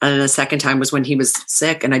View. And then the second time was when he was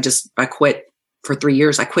sick. And I quit for 3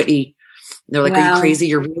 years. I quit E. They're like, Are you crazy?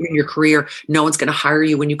 You're ruining your career. No one's going to hire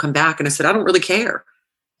you when you come back. And I said, I don't really care.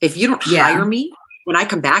 If you don't hire me when I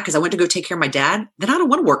come back, because I went to go take care of my dad, then I don't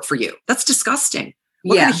want to work for you. That's disgusting.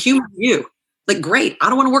 What kind of human are you? Like, great. I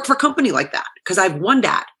don't want to work for a company like that because I have one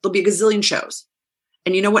dad. There'll be a gazillion shows.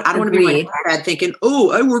 And you know what? I don't want to be my dad thinking,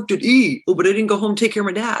 oh, I worked at E. Oh, but I didn't go home and take care of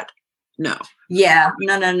my dad. No. Yeah.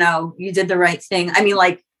 No. You did the right thing. I mean,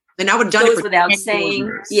 like, and I would have done it for without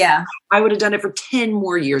saying, yeah. I would have done it for 10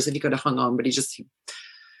 more years if he could have hung on, but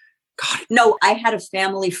God. No, I had a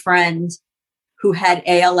family friend who had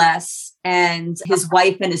ALS and his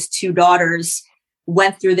wife and his 2 daughters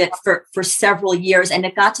went through that for several years. And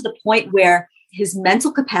it got to the point where his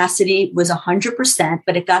mental capacity was 100%,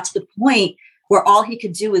 but it got to the point where all he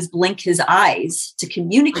could do is blink his eyes to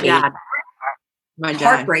communicate. My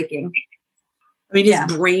dad. Heartbreaking. I mean,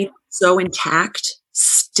 his brain was so intact.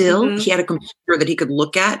 Still, he had a computer that he could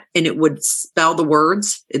look at and it would spell the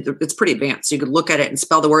words. It's pretty advanced. So you could look at it and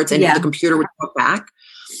spell the words and the computer would go back.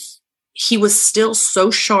 He was still so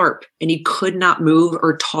sharp and he could not move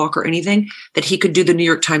or talk or anything that he could do the New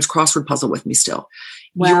York Times crossword puzzle with me still.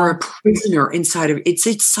 Wow. You're a prisoner inside of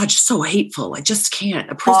it's so hateful. I just can't.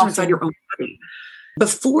 A prisoner inside your own body.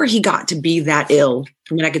 Before he got to be that ill,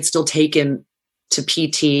 I mean, I could still take him to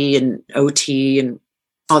PT and OT and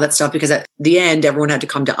all that stuff because at the end, everyone had to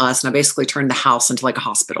come to us. And I basically turned the house into like a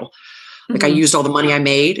hospital. Like I used all the money I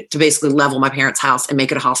made to basically level my parents' house and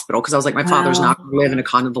make it a hospispital. Cause I was like, my father's not going to live in a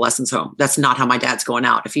convalescence home. That's not how my dad's going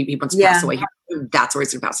out. If he wants to pass away, that's where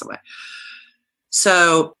he's going to pass away.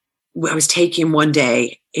 So I was taking him one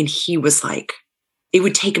day and he was like, it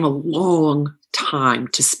would take him a long time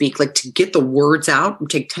to speak, like to get the words out. It would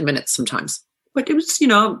take 10 minutes sometimes. But it was,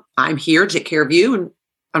 I'm here to take care of you and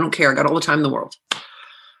I don't care. I got all the time in the world.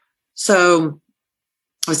 So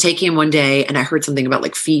I was taking him one day and I heard something about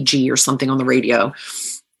like Fiji or something on the radio.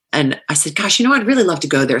 And I said, gosh, I'd really love to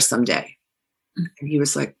go there someday. And he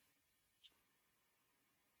was like,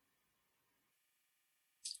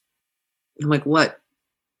 I'm like, what?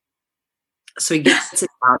 So he gets it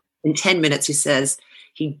out in 10 minutes. He says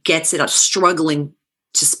he gets it out, struggling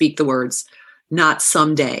to speak the words, not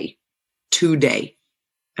someday, today.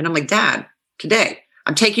 And I'm like, Dad, today.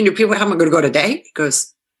 I'm taking you to people. How am I going to go today? He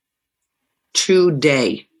goes,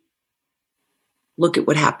 today. Look at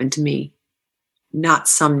what happened to me. Not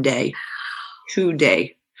someday,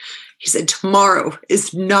 today. He said, tomorrow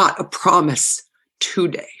is not a promise.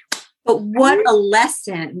 today. But what a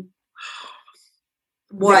lesson.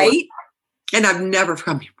 Right? And I've never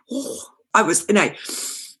forgotten. I was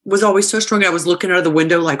always so strong. I was looking out of the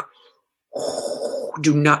window like,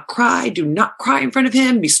 do not cry. Do not cry in front of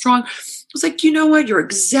him. Be strong. I was like, you know what? You're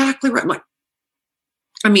exactly right. I'm like,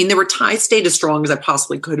 there were times I stayed as strong as I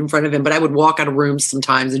possibly could in front of him, but I would walk out of rooms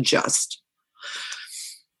sometimes and just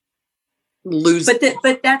lose.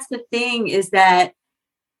 But that's the thing, is that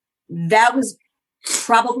was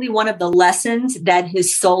probably one of the lessons that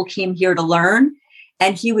his soul came here to learn,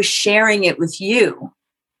 and he was sharing it with you.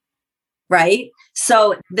 Right?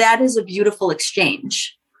 So that is a beautiful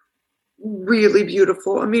exchange. Really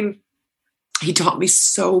beautiful. He taught me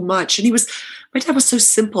so much. And my dad was so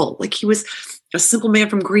simple. Like, he was a simple man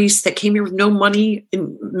from Greece that came here with no money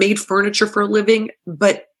and made furniture for a living.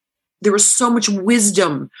 But there was so much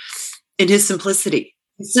wisdom in his simplicity.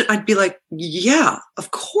 I'd be like, yeah,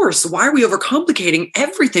 of course. Why are we overcomplicating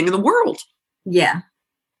everything in the world? Yeah.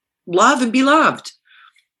 Love and be loved.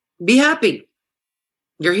 Be happy.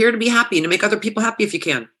 You're here to be happy and to make other people happy if you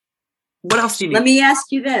can. What else do you need? Let me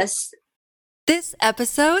ask you this. This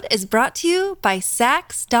episode is brought to you by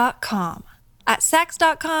Sax.com. At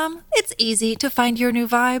Sax.com, it's easy to find your new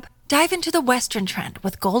vibe. Dive into the Western trend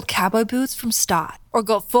with gold cowboy boots from Stott, or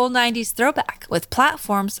go full 90s throwback with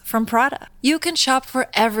platforms from Prada. You can shop for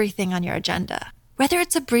everything on your agenda, whether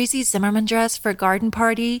it's a breezy Zimmermann dress for a garden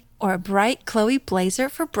party or a bright Chloe blazer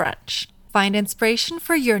for brunch. Find inspiration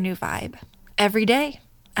for your new vibe every day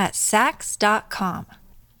at Sax.com.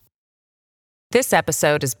 This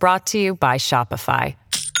episode is brought to you by Shopify.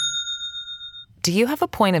 Do you have a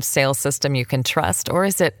point of sale system you can trust, or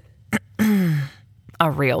is it a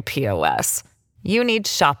real POS? You need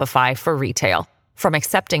Shopify for retail. From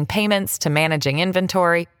accepting payments to managing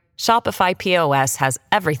inventory, Shopify POS has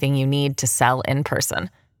everything you need to sell in person.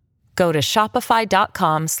 Go to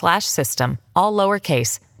shopify.com/system, all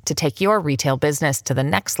lowercase, to take your retail business to the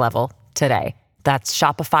next level today. That's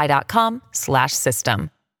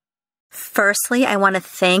shopify.com/system. Firstly, I want to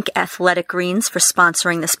thank Athletic Greens for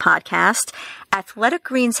sponsoring this podcast. Athletic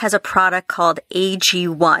Greens has a product called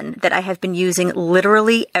AG1 that I have been using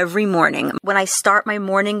literally every morning. When I start my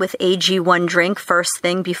morning with AG1 drink first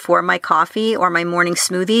thing before my coffee or my morning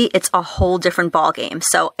smoothie, it's a whole different ballgame.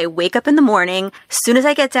 So I wake up in the morning. As soon as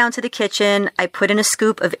I get down to the kitchen, I put in a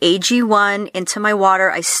scoop of AG1 into my water.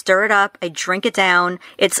 I stir it up. I drink it down.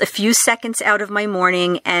 It's a few seconds out of my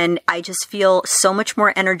morning, and I just feel so much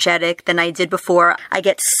more energetic than I did before. I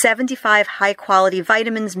get 75 high-quality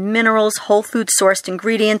vitamins, minerals, whole food sourced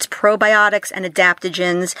ingredients, probiotics, and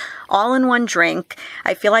adaptogens all in one drink.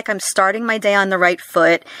 I feel like I'm starting my day on the right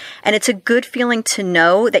foot, and it's a good feeling to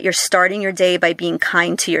know that you're starting your day by being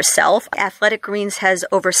kind to yourself. Athletic Greens has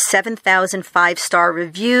over 7,000 five-star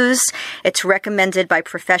reviews. It's recommended by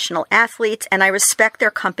professional athletes, and I respect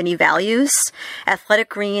their company values. Athletic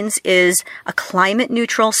Greens is a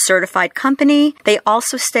climate-neutral certified company. They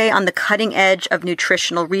also stay on the cutting edge of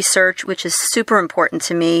nutritional research, which is super important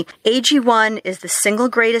to me. AG1 is the single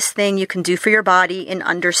greatest thing you can do for your body in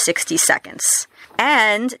under 60 seconds.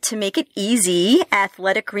 And to make it easy,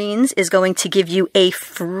 Athletic Greens is going to give you a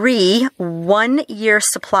free 1-year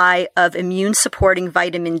supply of immune-supporting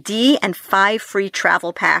vitamin D and 5 free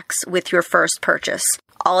travel packs with your first purchase.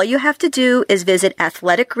 All you have to do is visit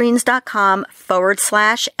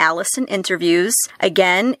athleticgreens.com/Allison interviews.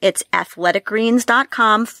 Again, it's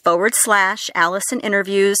athleticgreens.com/Allison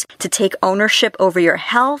interviews to take ownership over your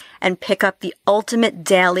health and pick up the ultimate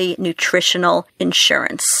daily nutritional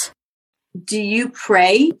insurance. Do you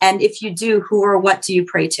pray? And if you do, who or what do you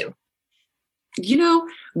pray to?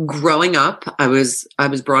 Growing up, I was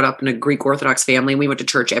brought up in a Greek Orthodox family. We went to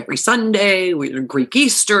church every Sunday. We had Greek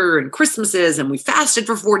Easter and Christmases, and we fasted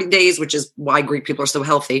for 40 days, which is why Greek people are so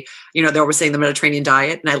healthy. They're always saying the Mediterranean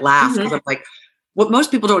diet. And I laugh because I'm like, what most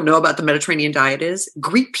people don't know about the Mediterranean diet is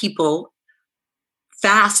Greek people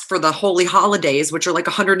fast for the holy holidays, which are like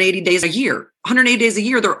 180 days a year. 180 days a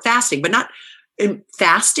year, they're fasting, but not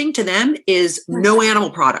fasting to them is no animal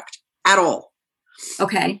product at all.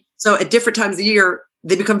 Okay. So at different times of the year,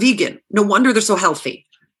 they become vegan. No wonder they're so healthy.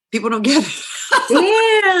 People don't get it.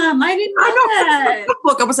 Damn, I didn't know that.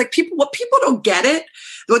 Look, I was like, what people don't get it,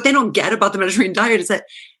 what they don't get about the Mediterranean diet is that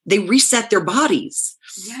they reset their bodies.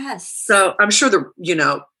 Yes. So I'm sure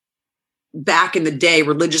back in the day,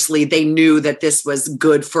 religiously, they knew that this was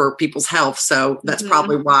good for people's health. So that's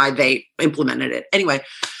probably why they implemented it. Anyway,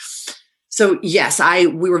 so yes,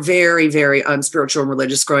 we were very, very unspiritual and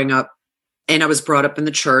religious growing up. And I was brought up in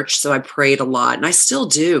the church, so I prayed a lot, and I still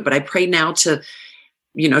do. But I pray now to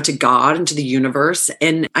God and to the universe.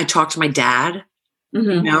 And I talk to my dad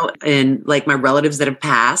Mm-hmm. And like my relatives that have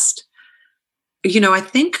passed. I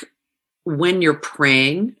think when you're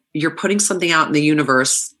praying, you're putting something out in the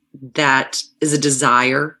universe that is a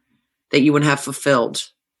desire that you want to have fulfilled,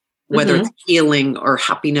 whether it's healing or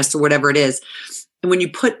happiness or whatever it is. And when you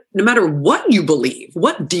put, no matter what you believe,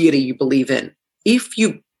 what deity you believe in, if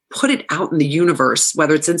you put it out in the universe,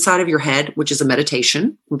 whether it's inside of your head, which is a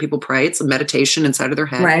meditation, when people pray, it's a meditation inside of their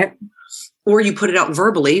head, right? Or you put it out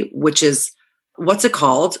verbally, which is, what's it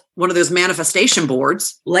called? One of those manifestation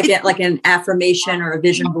boards. Like an affirmation or a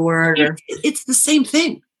vision board. It's the same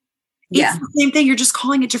thing. It's the same thing. You're just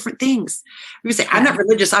calling it different things. You say, I'm not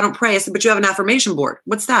religious. I don't pray. I said, but you have an affirmation board.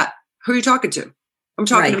 What's that? Who are you talking to? I'm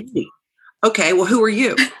talking to me. Okay. Well, who are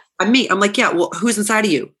you? I'm me. I'm like, yeah. Well, who's inside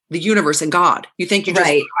of you? The universe and God. You think you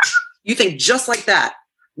just, you think just like that.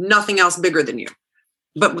 Nothing else bigger than you.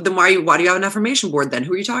 But then why do you have an affirmation board then?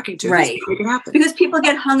 Who are you talking to? Right. Because people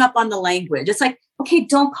get hung up on the language. It's like, okay,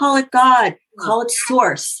 don't call it God. Call it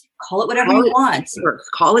source. Call it whatever you want.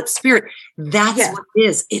 Call it spirit. That's what it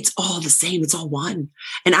is. It's all the same. It's all one.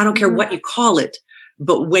 And I don't care what you call it,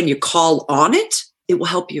 but when you call on it, it will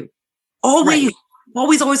help you. Always,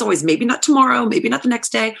 always, always, always. Maybe not tomorrow, maybe not the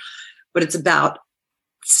next day, but it's about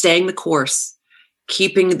staying the course,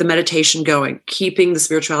 keeping the meditation going, keeping the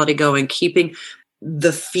spirituality going, keeping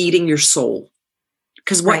the feeding your soul.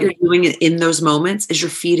 Because what you're doing in those moments is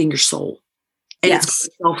you're feeding your soul. And it's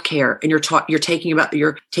self-care, and you're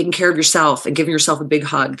taking care of yourself and giving yourself a big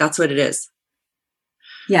hug. That's what it is.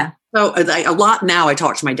 Yeah. So a lot now I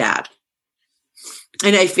talk to my dad,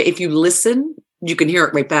 and if you listen, you can hear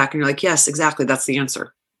it right back, and you're like, yes, exactly. That's the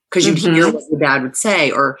answer. Because you hear what your dad would say,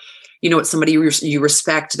 or, what somebody you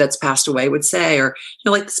respect that's passed away would say, or,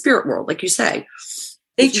 like the spirit world, like you say.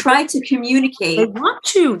 They try to communicate. They want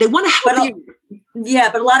to help you.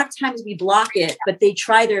 Yeah, but a lot of times we block it, but they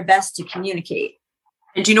try their best to communicate.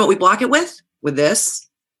 And do you know what we block it with? With this,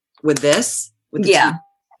 with the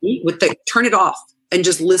TV, turn it off and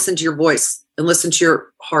just listen to your voice and listen to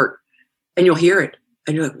your heart, and you'll hear it.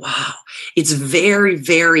 And you're like, wow, it's very,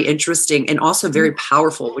 very interesting and also very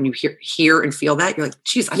powerful when you hear and feel that. You're like,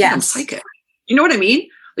 geez, I think I'm psychic. You know what I mean?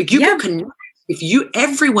 Like you can connect.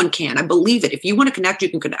 Everyone can. I believe it. If you want to connect, you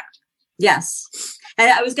can connect. Yes. And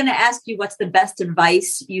I was going to ask you, what's the best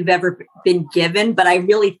advice you've ever been given? But I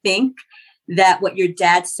really think that what your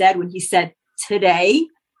dad said when he said today,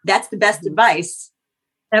 that's the best advice,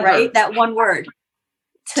 right? That one word,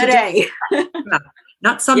 today.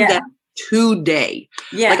 Not someday, today.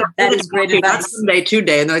 Yeah, like, that is great advice. Not someday,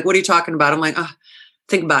 today. And they're like, what are you talking about? I'm like,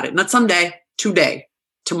 think about it. Not someday, today.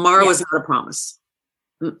 Tomorrow is not a promise.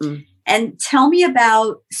 Mm-mm. And tell me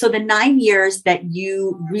about, so the 9 years that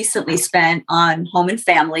you recently spent on Home and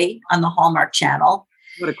Family on the Hallmark Channel.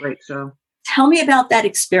 What a great show. Tell me about that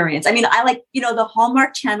experience. I mean, I like, the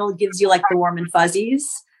Hallmark Channel gives you like the warm and fuzzies.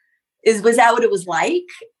 Was that what it was like?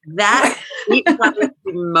 That was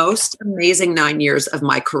the most amazing 9 years of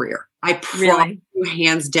my career. I promise you,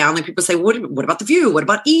 hands down. Like people say, what about The View? What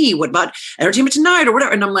about E? What about Entertainment Tonight or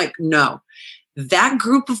whatever? And I'm like, no. That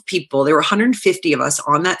group of people, there were 150 of us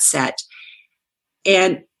on that set,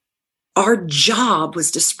 and our job was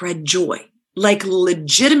to spread joy. Like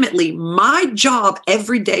legitimately, my job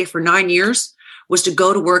every day for 9 years was to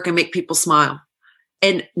go to work and make people smile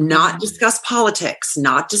and not discuss politics,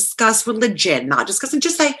 not discuss religion, not discuss, and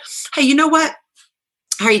just say, hey, you know what?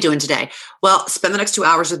 How are you doing today? Well, spend the next 2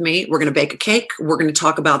 hours with me. We're going to bake a cake. We're going to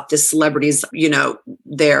talk about this celebrity's,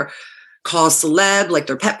 their cause celeb, like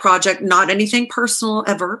their pet project, not anything personal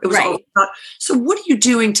ever. It was all about, so what are you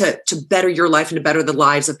doing to better your life and to better the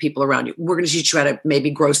lives of people around you? We're going to teach you how to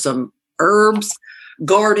maybe grow some herbs,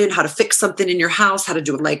 garden, how to fix something in your house, how to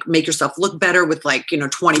do it, like make yourself look better with like,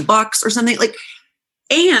 $20 or something like,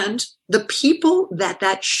 and the people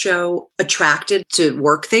that show attracted to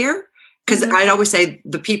work there, because I'd always say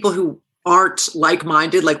the people who aren't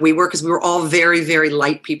like-minded like we were, because we were all very, very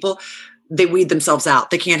light people, they weed themselves out.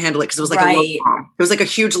 They can't handle it because it was like a love bomb. It was like a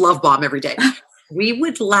huge love bomb every day. We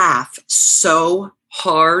would laugh so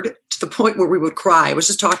hard to the point where we would cry. I was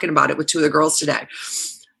just talking about it with two of the girls today.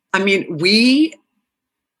 I mean,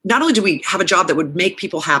 not only do we have a job that would make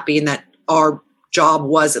people happy, and that our job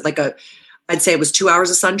was like I'd say it was 2 hours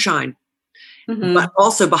of sunshine, but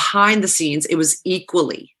also behind the scenes, it was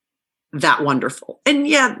equally that wonderful. And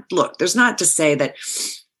look, there's not to say that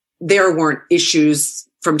there weren't issues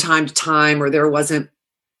from time to time, or there wasn't,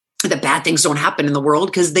 that bad things don't happen in the world,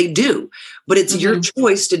 because they do. But it's your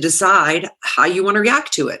choice to decide how you want to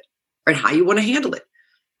react to it and how you want to handle it.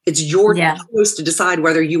 It's your choice to decide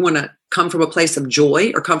whether you want to come from a place of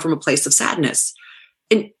joy or come from a place of sadness.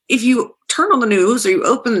 And if you turn on the news or you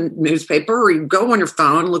open the newspaper or you go on your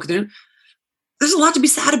phone and look at it, there's a lot to be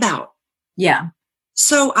sad about. Yeah.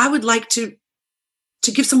 So I would like to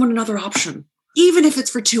give someone another option, even if it's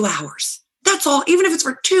for 2 hours. That's all. Even if it's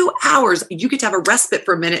for 2 hours, you get to have a respite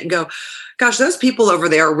for a minute and go, gosh, those people over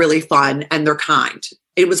there are really fun and they're kind.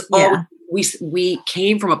 It was all, we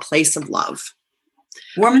came from a place of love.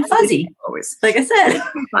 Warm and fuzzy. Always. Like I said.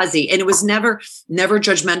 Fuzzy. And it was never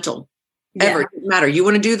judgmental. Ever. It didn't matter. You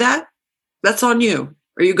want to do that? That's on you.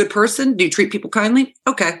 Are you a good person? Do you treat people kindly?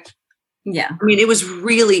 Okay. Yeah. I mean, it was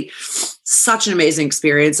really such an amazing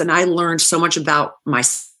experience. And I learned so much about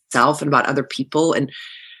myself and about other people. And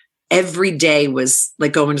every day was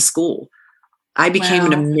like going to school. I became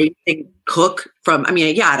an amazing cook I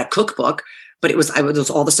had a cookbook, but it was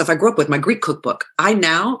all the stuff I grew up with, my Greek cookbook. I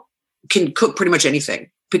now can cook pretty much anything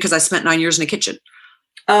because I spent 9 years in the kitchen.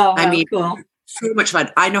 Oh, cool. So much fun.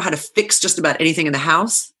 I know how to fix just about anything in the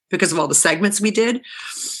house because of all the segments we did.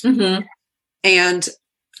 Mm-hmm. And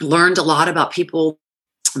learned a lot about people,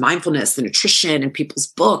 mindfulness and nutrition and people's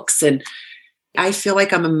books. And I feel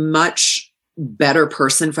like I'm a much better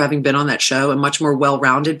person for having been on that show and much more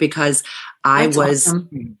well-rounded because I was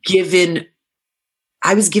given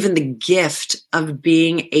the gift of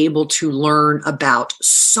being able to learn about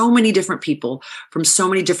so many different people from so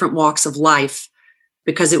many different walks of life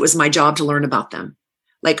because it was my job to learn about them.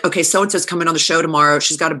 Like, okay, so-and-so's coming on the show tomorrow.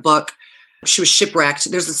 She's got a book. She was shipwrecked.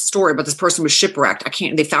 There's a story about this person was shipwrecked.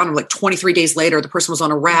 They found him like 23 days later. The person was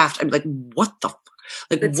on a raft. I'm like, what the fuck?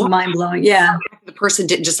 Like, it's mind blowing. Yeah. The person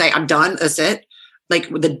didn't just say, I'm done. That's it. Like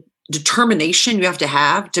the determination you have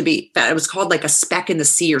to be, it was called like A Speck in the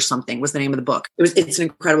Sea or something was the name of the book. It's an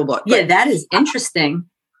incredible book. Yeah. That is interesting.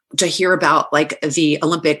 To hear about like the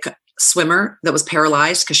Olympic swimmer that was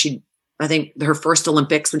paralyzed because I think her first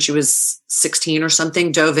Olympics when she was 16 or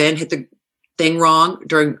something, dove in, hit the thing wrong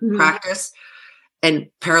during practice and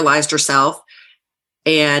paralyzed herself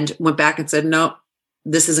and went back and said, no,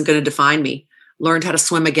 this isn't going to define me. Learned how to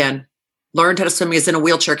swim again. Is in a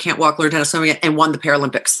wheelchair, can't walk, learned how to swim again and won the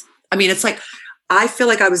Paralympics. I mean, it's like, I feel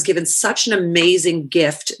like I was given such an amazing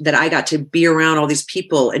gift that I got to be around all these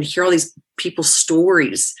people and hear all these people's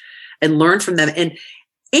stories and learn from them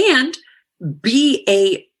and be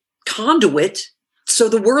a conduit so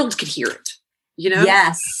the world could hear it, you know?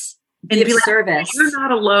 Yes. And be like, service. You're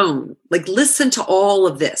not alone. Like, listen to all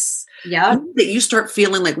of this. Yeah. That you start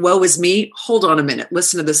feeling like, woe is me. Hold on a minute.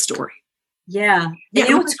 Listen to this story. Yeah. You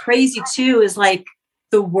know what's crazy too is like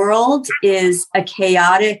the world is a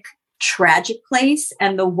chaotic, tragic place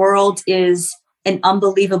and the world is an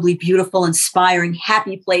unbelievably beautiful, inspiring,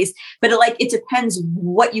 happy place. But it depends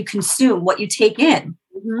what you consume, what you take in.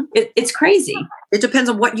 Mm-hmm. It's crazy. It depends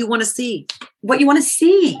on what you want to see.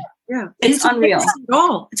 Yeah. It's unreal.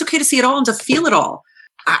 It's okay to see it all and to feel it all.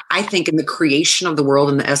 I think in the creation of the world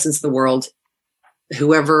and the essence of the world,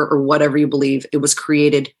 whoever or whatever you believe, it was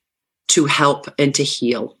created to help and to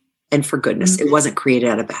heal. And for goodness, it wasn't created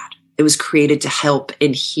out of bad. It was created to help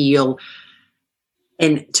and heal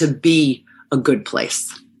and to be a good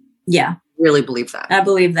place. Yeah. I really believe that. I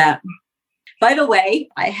believe that. By the way,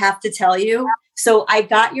 I have to tell you, so I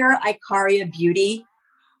got your Ikaria beauty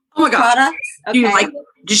products. Okay.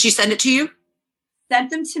 Did she send it to you? Sent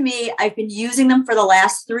them to me. I've been using them for the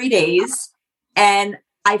last 3 days and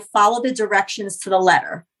I follow the directions to the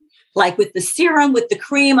letter. Like with the serum, with the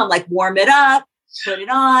cream, I'm like, warm it up, put it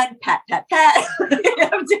on, pat, pat, pat.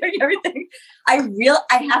 I'm doing everything.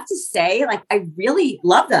 I have to say, like, I really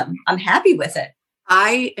love them. I'm happy with it.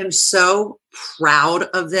 I am so proud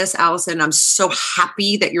of this, Allison. I'm so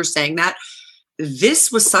happy that you're saying that. This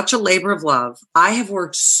was such a labor of love. I have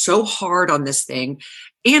worked so hard on this thing.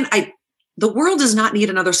 And the world does not need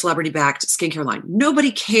another celebrity-backed skincare line.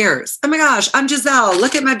 Nobody cares. Oh my gosh, I'm Giselle.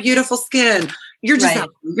 Look at my beautiful skin. You're Giselle.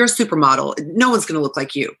 Right. You're a supermodel. No one's going to look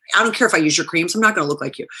like you. I don't care if I use your creams. I'm not going to look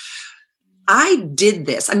like you. I did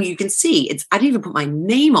this. I mean, you can see I didn't even put my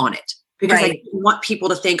name on it because I didn't want people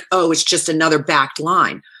to think, oh, it's just another backed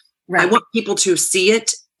line. Right. I want people to see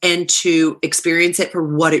it and to experience it for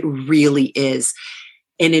what it really is.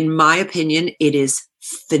 And in my opinion, it is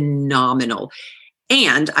phenomenal.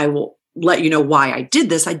 And I will let you know why I did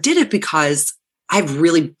this. I did it because I have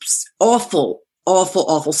really awful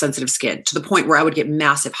sensitive skin to the point where I would get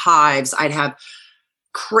massive hives. I'd have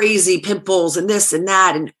crazy pimples and this and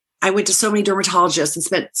that. And I went to so many dermatologists and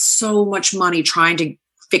spent so much money trying to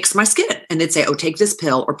fix my skin. And they'd say, oh, take this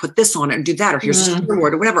pill or put this on it and do that. Or here's a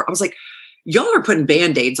steroid or whatever. I was like, y'all are putting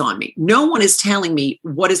Band-Aids on me. No one is telling me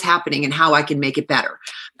what is happening and how I can make it better.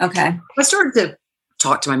 Okay. I started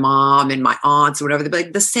talk to my mom and my aunts or whatever, they'd be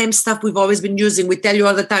like, the same stuff we've always been using. We tell you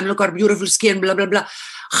all the time, look, our beautiful skin, blah, blah, blah.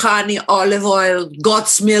 Honey, olive oil,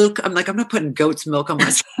 goat's milk. I'm like, I'm not putting goat's milk on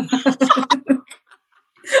myself.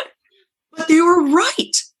 But they were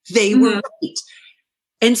right. They were right.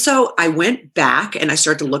 And so I went back and I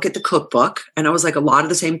started to look at the cookbook, and I was like, a lot of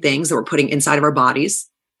the same things that we're putting inside of our bodies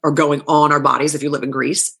are going on our bodies if you live in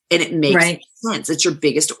Greece. And it makes sense. It's your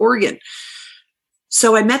biggest organ.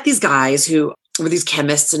 So I met these guys who were these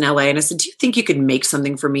chemists in LA, and I said, do you think you could make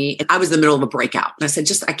something for me? And I was in the middle of a breakout. And I said,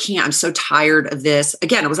 I can't. I'm so tired of this.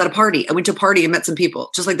 Again, I was at a party. I went to a party and met some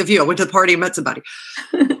people, just like the view. I went to the party and met somebody.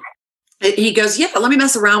 He goes, yeah, let me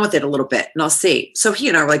mess around with it a little bit and I'll see. So he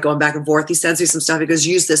and I were like going back and forth. He sends me some stuff. He goes,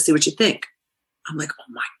 use this, see what you think. I'm like, oh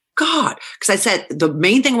my God. Because I said, the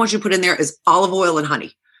main thing I want you to put in there is olive oil and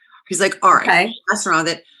honey. He's like, all right, mess around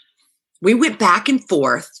with it. We went back and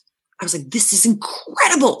forth. I was like, this is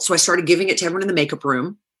incredible. So I started giving it to everyone in the makeup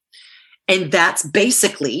room. And that's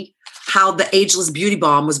basically how the Ageless Beauty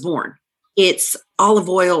Balm was born. It's olive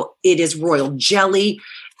oil. It is royal jelly.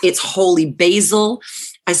 It's holy basil.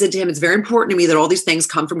 I said to him, it's very important to me that all these things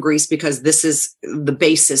come from Greece because this is the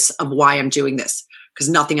basis of why I'm doing this, because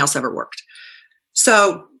nothing else ever worked.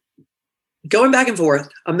 So going back and forth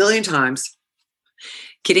a million times,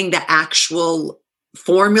 getting the actual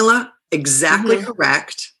formula exactly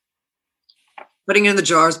correct, putting it in the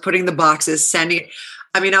jars, putting the boxes, sending it.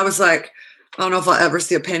 I mean, I was like, I don't know if I'll ever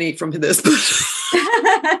see a penny from this, but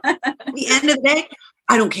at the end of the day,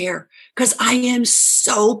 I don't care because I am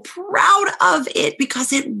so proud of it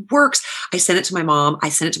because it works. I sent it to my mom. I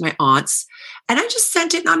sent it to my aunts, and I just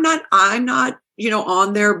sent it. And I'm not,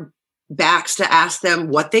 on their backs to ask them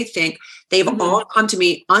what they think. They've all come to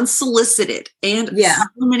me unsolicited. And so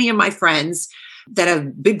many of my friends that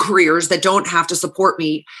have big careers that don't have to support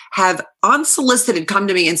me have unsolicited come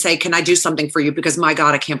to me and say, can I do something for you? Because my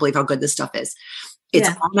God, I can't believe how good this stuff is. It's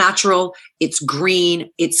all natural. It's green.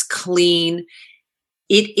 It's clean.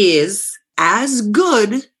 It is as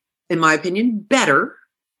good, in my opinion, better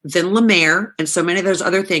than La Mer and so many of those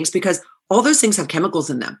other things because all those things have chemicals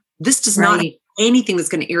in them. This does not have anything that's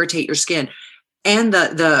going to irritate your skin. And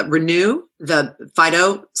the Renew, the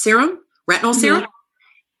Phyto serum, retinol serum,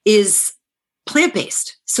 is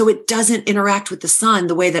plant-based. So it doesn't interact with the sun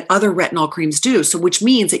the way that other retinol creams do. So which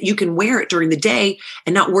means that you can wear it during the day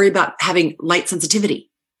and not worry about having light sensitivity.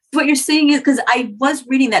 What you're saying is, because I was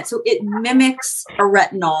reading that, so it mimics a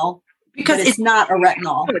retinol because it's not a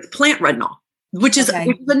retinol. It's plant retinol, which is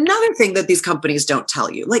another thing that these companies don't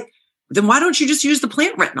tell you. Like, then why don't you just use the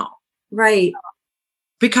plant retinol? Right.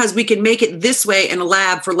 Because we can make it this way in a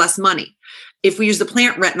lab for less money. If we use the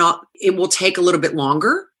plant retinol, it will take a little bit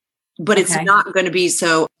longer, but it's not going to be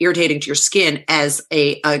so irritating to your skin as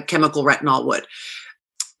a chemical retinol would.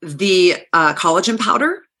 The collagen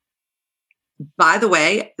powder, by the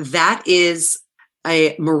way, that is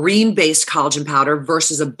a marine-based collagen powder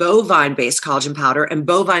versus a bovine-based collagen powder. And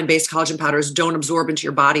bovine-based collagen powders don't absorb into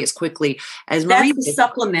your body as quickly as marine. That's the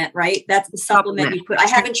supplement, right? That's the supplement you put. I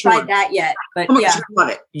haven't tried that yet, but you love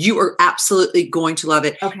it. You are absolutely going to love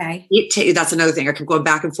it. Okay. That's another thing. I kept going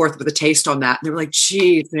back and forth with a taste on that. And they were like,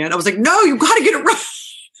 geez, man. I was like, no, you got to get it right.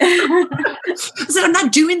 I said, I'm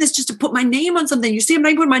not doing this just to put my name on something. You see, I'm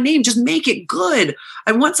not putting my name, just make it good.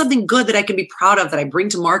 I want something good that I can be proud of, that I bring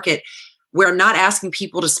to market, where I'm not asking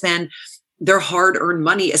people to spend their hard-earned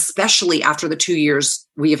money, especially after the 2 years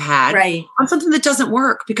we have had, on something that doesn't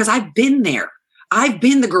work, because I've been there. I've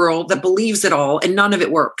been the girl that believes it all and none of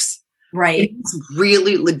it works. Right. It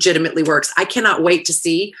really legitimately works. I cannot wait to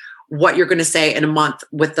see what you're going to say in a month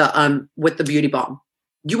with the beauty balm.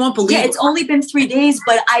 You won't believe it. It's only been 3 days,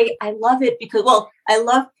 but I love it because, I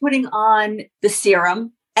love putting on the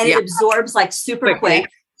serum and it absorbs like super quick.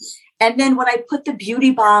 And then when I put the beauty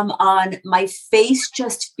balm on, my face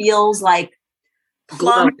just feels like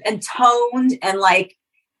plump and toned and like,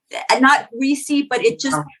 and not greasy, but it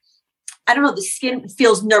just, I don't know, the skin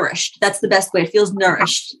feels nourished. That's the best way. It feels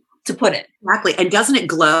nourished to put it. Exactly. And doesn't it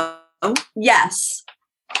glow? Yes.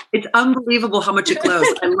 It's unbelievable how much it glows.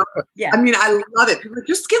 I love it. I mean, I love it. People are like,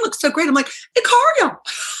 your skin looks so great. I'm like, Ikaria.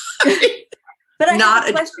 But I have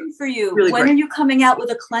a question for you. Really when are you coming out with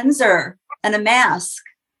a cleanser and a mask?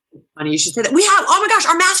 Funny, you should say that. We have, oh my gosh,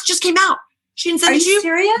 our mask just came out. She didn't send it to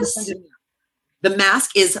you. Are you serious? The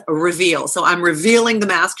mask is a reveal. So I'm revealing the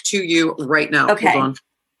mask to you right now. Okay. Hold on.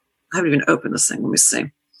 I haven't even opened this thing. Let me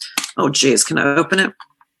see. Oh, geez. Can I open it?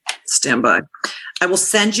 Stand by. I will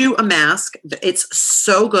send you a mask. It's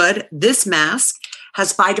so good. This mask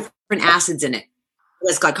has 5 different acids in it.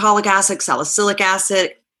 There's glycolic acid, salicylic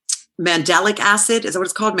acid, mandelic acid. Is that what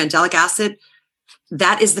it's called? Mandelic acid.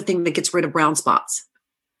 That is the thing that gets rid of brown spots.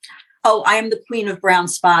 Oh, I am the queen of brown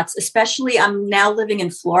spots, especially I'm now living in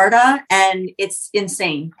Florida and it's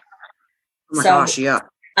insane. Oh my gosh, yeah.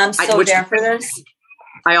 I'm so there for this.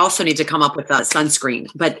 I also need to come up with a sunscreen,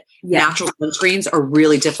 but natural sunscreens are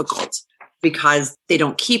really difficult because they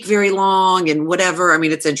don't keep very long and whatever. I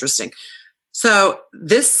mean, it's interesting. So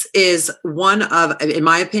this is one of, in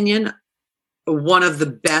my opinion, one of the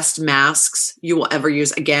best masks you will ever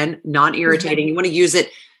use. Again, non-irritating. You want to use it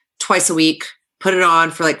twice a week, put it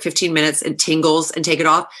on for like 15 minutes and tingles and take it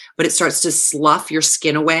off, but it starts to slough your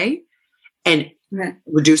skin away and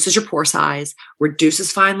reduces your pore size,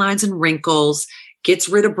 reduces fine lines and wrinkles, gets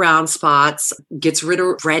rid of brown spots, gets rid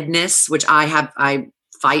of redness, which I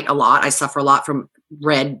fight a lot. I suffer a lot from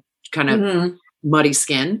red, kind of muddy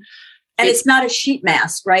skin. And it's not a sheet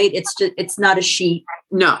mask, right? It's not a sheet.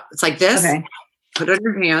 No, it's like this. Okay. Put it on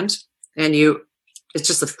your hand and it's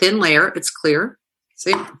just a thin layer. It's clear.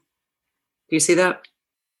 See? Do you see that?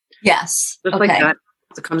 Yes. Just like that.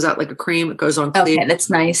 It comes out like a cream. It goes on clear. Okay, that's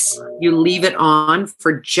nice. You leave it on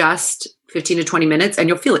for just 15 to 20 minutes and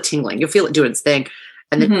you'll feel it tingling. You'll feel it doing its thing.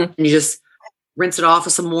 And then you just rinse it off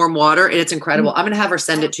with some warm water and it's incredible. I'm going to have her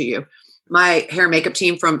send it to you. My hair and makeup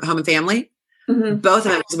team from Home and Family, both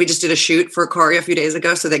of them, we just did a shoot for Ikaria a few days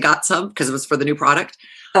ago. So they got some because it was for the new product.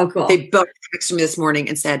 Oh, cool. They both texted me this morning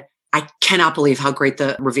and said, I cannot believe how great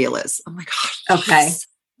the reveal is. I'm like, oh, okay. Yes.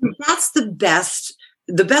 That's the best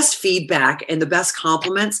feedback and the best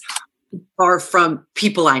compliments are from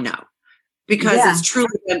people I know because it's truly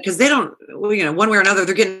because they don't, one way or another,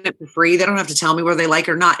 they're getting it for free. They don't have to tell me whether they like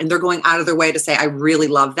it or not. And they're going out of their way to say, I really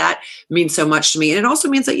love that. It means so much to me. And it also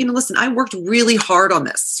means that, listen, I worked really hard on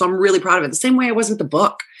this. So I'm really proud of it. The same way I was with the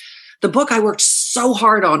book. The book I worked so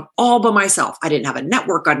hard on all by myself. I didn't have a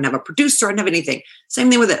network. I didn't have a producer. I didn't have anything. Same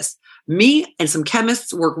thing with this. Me and some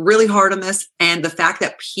chemists work really hard on this. And the fact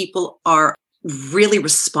that people are really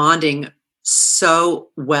responding so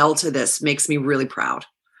well to this makes me really proud.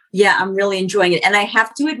 Yeah, I'm really enjoying it. And I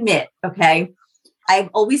have to admit, okay, I've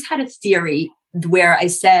always had a theory where I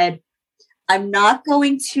said, I'm not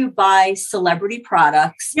going to buy celebrity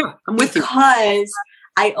products. Yeah, I'm with you. Because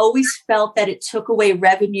I always felt that it took away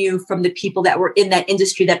revenue from the people that were in that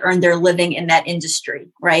industry that earned their living in that industry,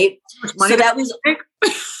 right? So that was,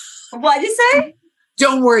 what did you say?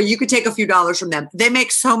 Don't worry, you could take a few dollars from them. They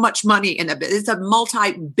make so much money in it. It's a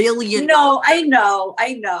multi-billion. No, I know.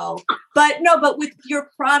 But with your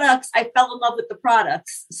products, I fell in love with the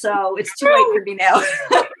products. So it's too late for me now. I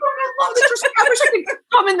love that I wish I could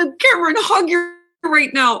come in the camera and hug you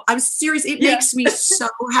right now. I'm serious. It makes me so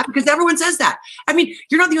happy because everyone says that. I mean,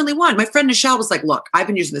 you're not the only one. My friend Nichelle was like, look, I've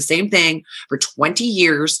been using the same thing for 20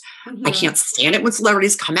 years. I can't stand it when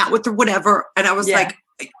celebrities come out with the whatever. And I was like,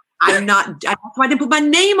 that's why I didn't put my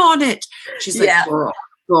name on it. She's like,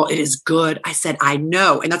 girl, it is good. I said, I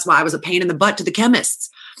know. And that's why I was a pain in the butt to the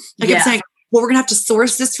chemists. I kept saying, well, we're going to have to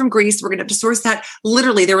source this from Greece. We're going to have to source that.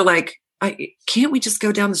 Literally, they were like, can't we just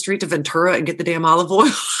go down the street to Ventura and get the damn olive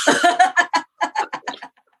oil? They're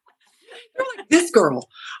like, this girl.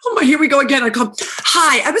 Oh my, here we go again. I come,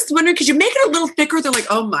 hi, I was wondering, could you make it a little thicker? They're like,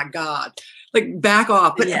 oh my God. Like back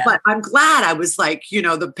off. But I'm glad I was like,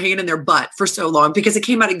 the pain in their butt for so long because it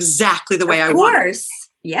came out exactly the way I wanted. Of course.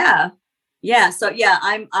 Yeah. Yeah. So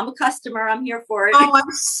I'm a customer. I'm here for it. Oh,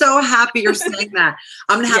 I'm so happy you're saying that.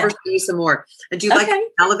 I'm going to have her see you some more. And do you like the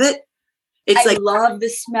smell of it? I love the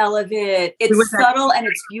smell of it. It's subtle and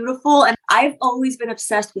it's beautiful. And I've always been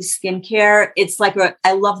obsessed with skincare. It's like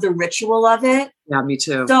I love the ritual of it. Yeah, me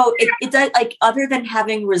too. So it does, like, other than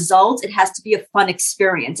having results, it has to be a fun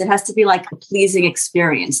experience. It has to be like a pleasing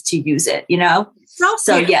experience to use it,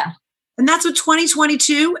 So yeah. And that's what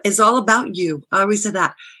 2022 is all about you. I always said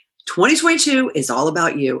that. 2022 is all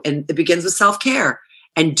about you. And it begins with self-care.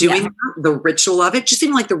 And doing the ritual of it, just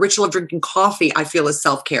even like the ritual of drinking coffee, I feel is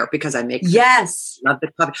self-care because I make love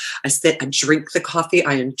the coffee. I sit, I drink the coffee,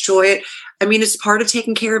 I enjoy it. I mean, it's part of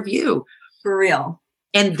taking care of you. For real.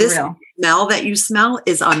 And this smell that you smell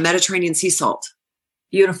is on Mediterranean sea salt.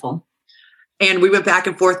 Beautiful. And we went back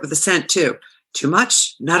and forth with the scent too. Too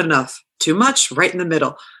much, not enough. Too much, right in the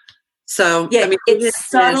middle. So it's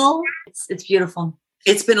subtle. It's beautiful.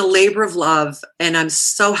 It's been a labor of love and I'm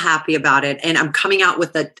so happy about it. And I'm coming out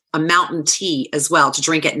with a mountain tea as well to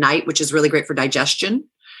drink at night, which is really great for digestion.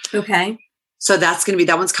 Okay. So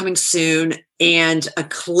that one's coming soon. And a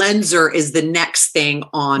cleanser is the next thing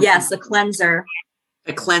on. Yes, a cleanser.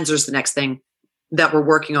 A cleanser is the next thing that we're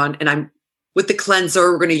working on. And with the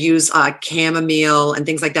cleanser, we're going to use chamomile and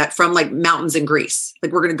things like that from like mountains in Greece.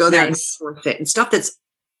 Like we're going to go there and source it and stuff that's,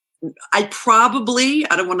 I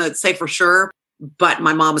don't want to say for sure, but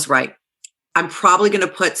my mom was right. I'm probably going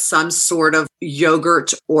to put some sort of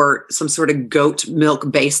yogurt or some sort of goat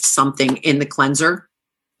milk based something in the cleanser.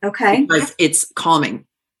 Okay. Because it's calming.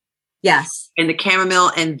 Yes. And the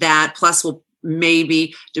chamomile and that, plus we'll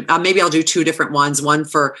maybe I'll do 2 different ones, one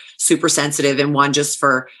for super sensitive and one just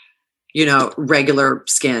for, regular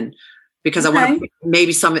skin. Because I want to put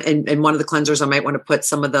maybe some in one of the cleansers, I might want to put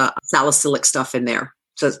some of the salicylic stuff in there.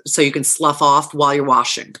 So you can slough off while you're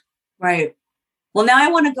washing. Right. Well, now I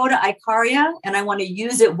want to go to Ikaria and I want to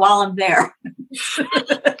use it while I'm there.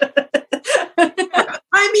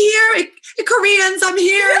 I'm here, Koreans. I'm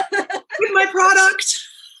here with my product.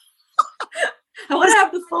 I want to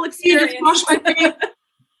have the full experience. Wash my face.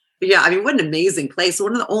 Yeah, I mean, what an amazing place.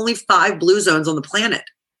 One of the only 5 blue zones on the planet.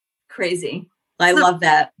 Crazy. I love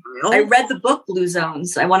that. Real. I read the book Blue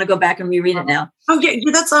Zones. I want to go back and reread it now. Oh, yeah,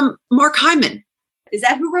 that's Mark Hyman. Is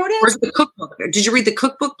that who wrote it? Or is it the cookbook? Did you read the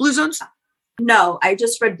cookbook Blue Zones? No, I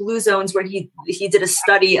just read Blue Zones where he did a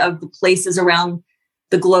study of the places around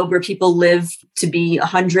the globe where people live to be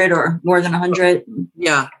 100 or more than 100.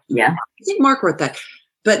 Yeah. Yeah. I think Mark wrote that.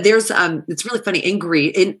 But there's, it's really funny, in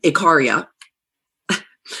Ikaria,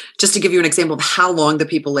 just to give you an example of how long the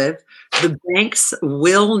people live, the banks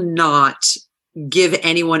will not give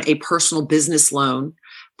anyone a personal business loan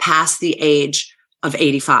past the age of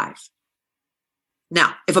 85.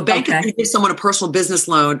 Now, if a bank is going to give someone a personal business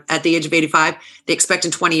loan at the age of 85, they expect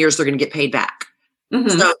in 20 years they're going to get paid back.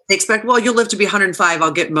 Mm-hmm. So they expect, well, you'll live to be 105.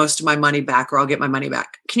 I'll get most of my money back, or I'll get my money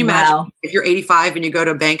back. Can you imagine if you're 85 and you go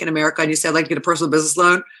to a bank in America and you say, I'd like to get a personal business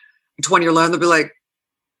loan, a 20-year loan, they'll be like,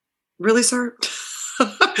 really, sir?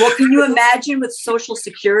 Well, can you imagine with Social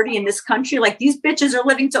Security in this country? Like, these bitches are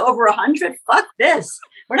living to over 100. Fuck this.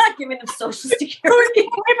 We're not giving them Social Security.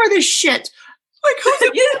 Why for this shit? Like,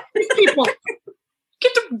 who's these people?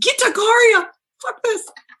 Get to Ikaria. Fuck this.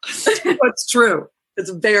 It's true. It's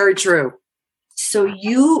very true. So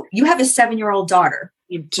you have a 7-year-old daughter,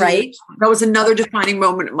 right? That was another defining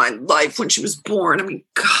moment in my life when she was born. I mean,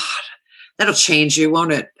 God, that'll change you,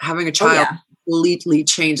 won't it? Having a child completely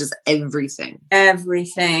changes everything.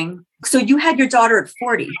 Everything. So you had your daughter at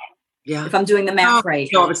 40. Yeah. If I'm doing the math right.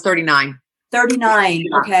 No, it was 39. 39.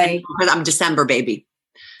 Okay. Because I'm December baby.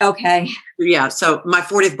 Okay. Yeah. So my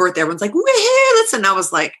 40th birthday, everyone's like, woohoo, listen. I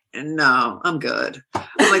was like, no, I'm good.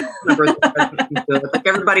 I'm like, my birthday, I'm good. Like,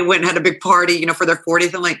 everybody went and had a big party, for their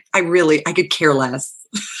 40th. I'm like, I could care less.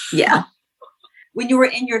 Yeah. When you were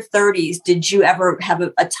in your 30s, did you ever have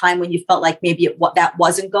a time when you felt like maybe that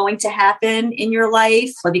wasn't going to happen in your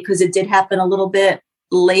life, or because it did happen a little bit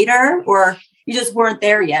later, or you just weren't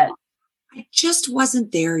there yet? I just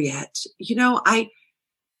wasn't there yet.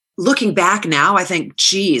 Looking back now, I think,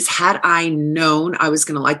 geez, had I known I was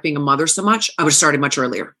going to like being a mother so much, I would have started much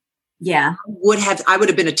earlier. Yeah. I would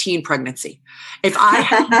have been a teen pregnancy. If I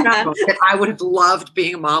had known that I would have loved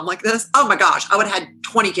being a mom like this, oh my gosh, I would have had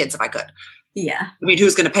 20 kids if I could. Yeah. I mean,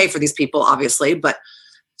 who's going to pay for these people, obviously? But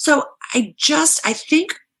so I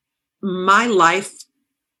think my life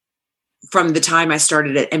from the time I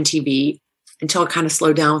started at MTV until it kind of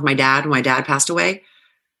slowed down with my dad, when my dad passed away,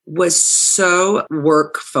 was so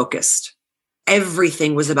work focused.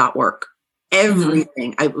 Everything was about work.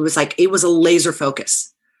 Everything. Mm-hmm. It was a laser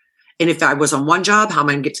focus. And if I was on one job, how am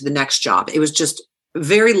I going to get to the next job? It was just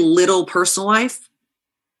very little personal life,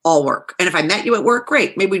 all work. And if I met you at work,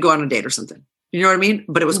 great. Maybe we'd go on a date or something. You know what I mean?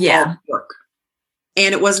 But it was all work.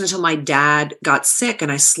 And it wasn't until my dad got sick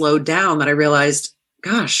and I slowed down that I realized,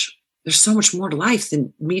 gosh, there's so much more to life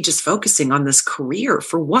than me just focusing on this career.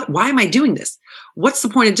 For what? Why am I doing this? What's the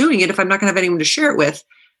point of doing it if I'm not going to have anyone to share it with?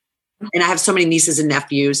 And I have so many nieces and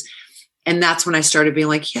nephews. And that's when I started being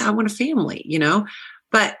like, yeah, I want a family,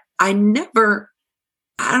 But I never,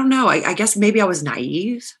 I don't know. I guess maybe I was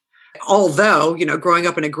naive. Although, growing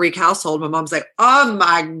up in a Greek household, my mom's like, oh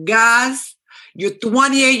my gosh, you're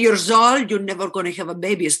 28 years old. You're never going to have a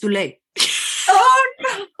baby. It's too late. Oh,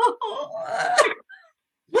 no.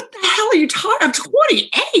 What the hell are you talking? I'm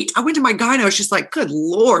 28. I went to my gyno. She's like, good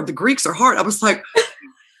Lord, the Greeks are hard. I was like,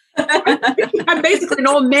 I'm basically an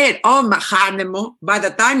old maid. Oh, machanemo. By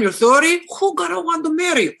the time you're 30, who gonna want to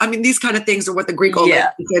marry you? I mean, these kind of things are what the Greek old ladies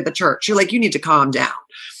say at the church. You're like, you need to calm down.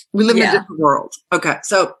 We live in a different world. Okay.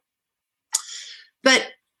 So, but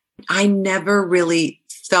I never really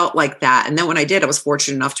felt like that. And then when I did, I was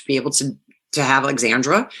fortunate enough to be able to have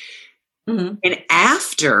Alexandra. Mm-hmm. And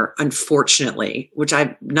after, unfortunately, which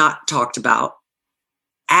I've not talked about,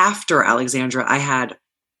 after Alexandra, I had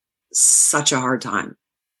such a hard time,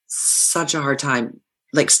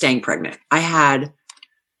 like staying pregnant. I had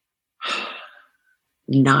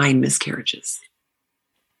 9 miscarriages.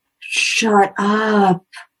 Shut up.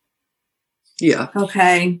 Yeah.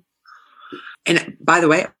 Okay. And by the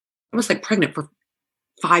way, I was like pregnant for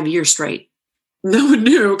 5 years straight. No one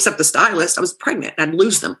knew except the stylist. I was pregnant. I'd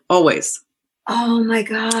lose them always. Oh my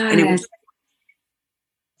God. And it was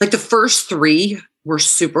like the first 3 were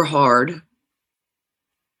super hard.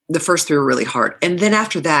 The first 3 were really hard. And then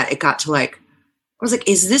after that, it got to like, I was like,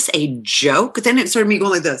 is this a joke? Then it started me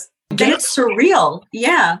going like this. Then it's surreal.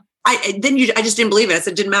 Yeah. I just didn't believe it. I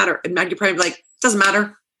said, it didn't matter. And I'd get pregnant, like, doesn't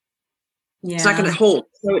matter. Yeah. It's not going to hold.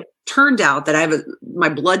 So it turned out that my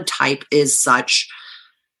blood type is such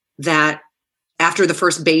that after the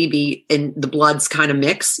first baby and the bloods kind of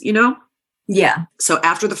mix, you know? Yeah. So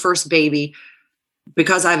after the first baby,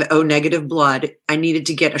 because I have O negative blood, I needed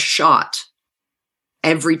to get a shot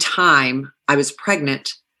every time I was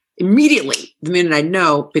pregnant immediately. The minute I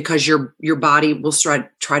know, because your body will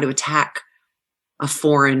try to attack a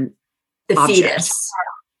foreign object. Fetus.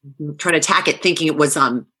 Try to attack it thinking it was,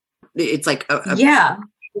 it's like yeah,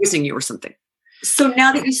 poisoning you or something. So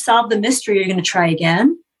now that you solved the mystery, you're going to try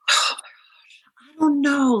again? I don't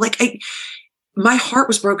know. Like my heart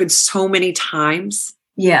was broken so many times.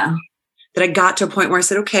 Yeah. That I got to a point where I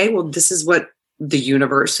said, okay, well, this is what the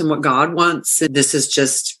universe and what God wants. And this is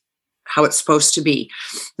just how it's supposed to be.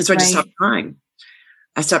 And so I just stopped trying.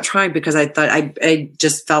 I stopped trying because I thought I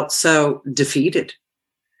just felt so defeated.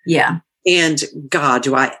 Yeah. And God,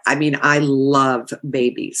 I love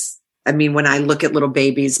babies. I mean, when I look at little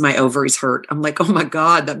babies, my ovaries hurt. I'm like, oh my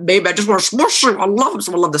God, that baby, I just want to smush them. I love them.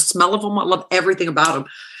 So I love the smell of them. I love everything about them.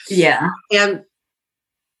 Yeah. And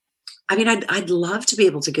I mean, I'd love to be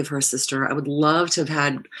able to give her a sister. I would love to have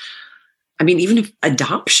had, even if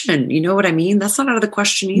adoption, you know what I mean? That's not out of the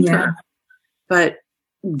question either. Yeah. But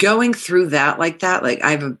going through that, like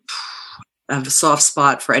I have a soft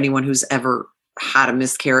spot for anyone who's ever had a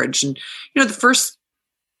miscarriage. And, the first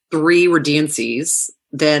 3 were D&Cs.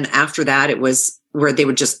 Then after that, it was where they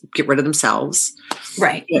would just get rid of themselves.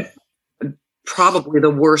 Right. Probably the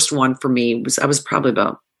worst one for me I was probably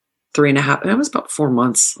about 3.5. I was about 4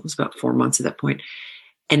 months. I was about 4 months at that point.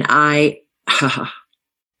 And I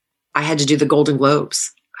had to do the Golden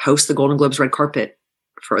Globes, host the Golden Globes red carpet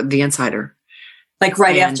for The Insider. Like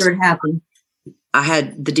after it happened. I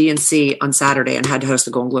had the D&C on Saturday and had to host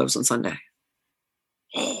the Golden Globes on Sunday.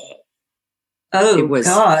 Oh, it was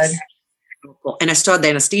God. And I still had the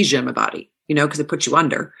anesthesia in my body, because it puts you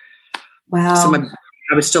under. Wow. So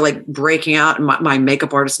I was still like breaking out, and my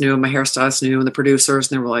makeup artist knew, and my hairstylist knew, and the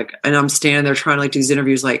producers, and they were like, and I'm standing there trying to do these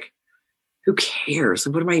interviews, like, who cares?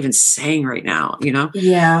 What am I even saying right now?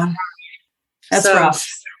 Yeah. That's rough.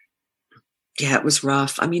 Yeah, it was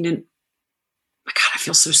rough. And my God, I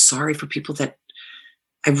feel so sorry for people that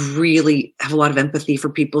I really have a lot of empathy for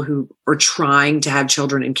people who are trying to have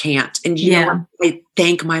children and can't. And I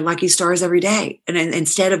thank my lucky stars every day. And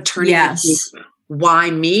instead of turning into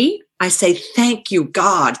why me, I say, thank you,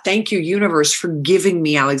 God. Thank you, universe, for giving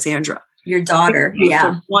me Alexandra. Your daughter.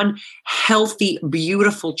 Yeah. One healthy,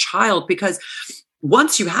 beautiful child. Because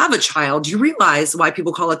once you have a child, you realize why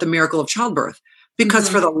people call it the miracle of childbirth. Because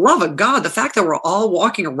for the love of God, the fact that we're all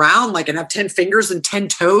walking around and have 10 fingers and 10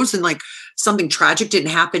 toes and something tragic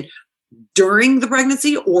didn't happen during the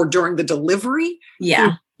pregnancy or during the delivery.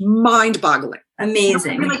 Yeah. Mind boggling.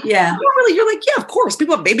 Amazing. Yeah. You're like, yeah, of course.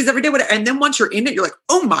 People have babies every day. And then once you're in it, you're like,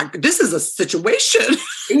 oh my, this is a situation.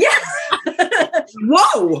 Yeah.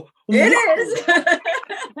 Whoa. It is.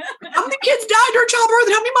 How many kids died during childbirth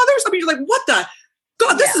and how many mothers? You're like, what the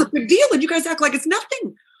God, this is a big deal. And you guys act like it's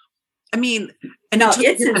nothing. No,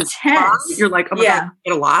 it's intense. You're like, oh my God,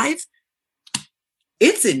 get alive.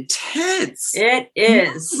 It's intense. It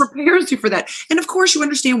is. It prepares you for that. And of course you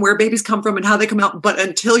understand where babies come from and how they come out. But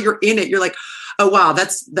until you're in it, you're like, oh wow,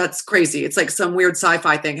 that's crazy. It's like some weird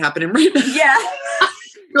sci-fi thing happening right now. Yeah.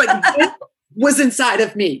 You're like, this was inside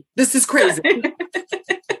of me. This is crazy.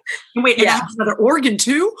 Wait, and that's another organ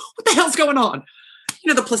too? What the hell's going on?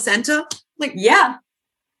 The placenta?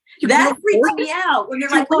 That freaks me out when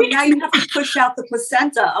you're like, oh, now you have to push out the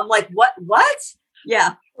placenta. I'm like, what?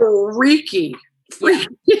 Yeah. Freaky.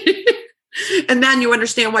 And then you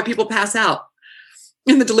understand why people pass out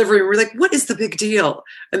in the delivery room. We're like, what is the big deal?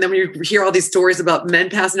 And then when you hear all these stories about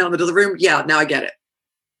men passing out in the delivery room, now I get it.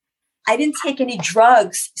 I didn't take any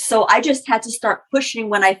drugs, so I just had to start pushing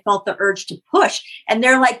when I felt the urge to push. And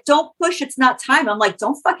they're like, don't push, it's not time. I'm like,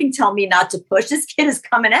 don't fucking tell me not to push. This kid is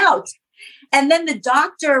coming out. And then the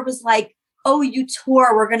doctor was like, oh, you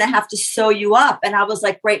tore, we're going to have to sew you up. And I was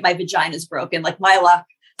like, great, my vagina's broken. Like, my luck.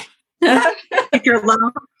 Your luck.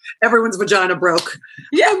 Everyone's vagina broke.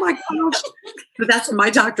 Yeah. Oh my gosh. But that's what my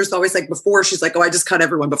doctor's always like before. She's like, oh, I just cut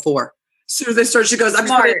everyone before. As soon as they start, she goes, I'm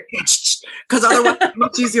smart. Because otherwise it's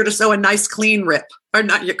much easier to sew a nice clean rip or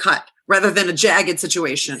not your cut. rather than a jagged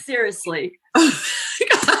situation. Seriously. Oh,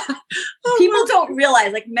 People don't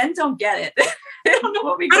realize, like, men don't get it. They don't know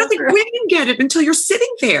what we go I don't think through. women get it until you're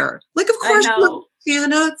sitting there. Like, of course, I know.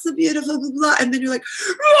 Anna, it's a beautiful blah, blah, and then you're like,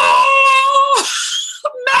 oh,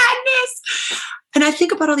 madness. And I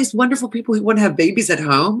think about all these wonderful people who want to have babies at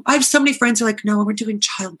home. I have so many friends who are like, no, we're doing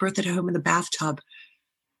childbirth at home in the bathtub.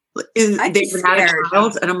 And I'd they be had a scared.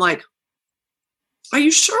 child, and I'm like, are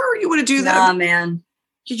you sure you want to do that? Nah, man.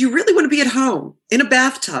 You really want to be at home in a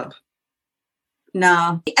bathtub?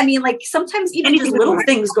 No. I mean, like, sometimes even Anything just little right.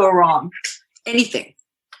 things go wrong. Anything.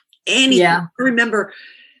 Yeah. I remember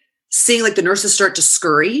seeing like the nurses start to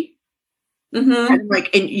scurry. Mm-hmm.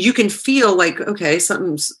 And you can feel like, okay,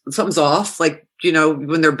 something's off. Like, you know,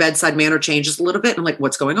 when their bedside manner changes a little bit. I'm like,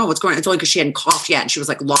 what's going on? What's going on? It's only because she hadn't coughed yet. And she was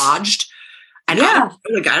like lodged. And Yeah.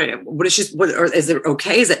 what is she, or is it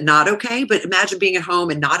okay? Is it not okay? But imagine being at home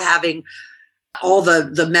and not having all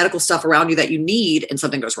the medical stuff around you that you need and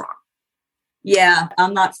something goes wrong. Yeah,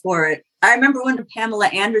 I'm not for it. I remember when Pamela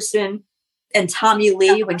Anderson and Tommy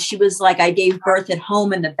Lee, when she was like, I gave birth at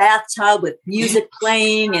home in the bathtub with music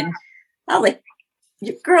playing. And I was like,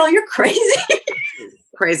 girl, you're crazy.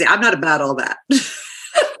 Crazy. I'm not about all that.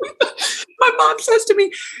 My mom says to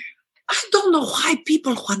me, I don't know why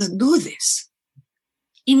people want to do this.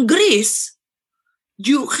 In Greece,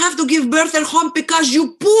 you have to give birth at home because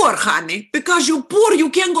you're poor, honey. Because you're poor,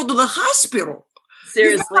 you can't go to the hospital.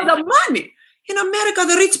 Seriously. You don't have the money. In America,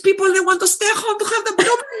 the rich people, they want to stay home to have the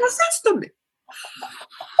blood.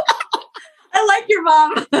 I like your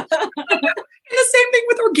mom. And the same thing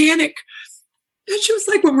with organic. And she was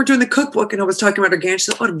like, when we're doing the cookbook and I was talking about organic,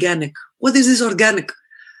 she said, organic. What is this organic?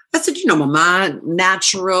 I said, you know, mama,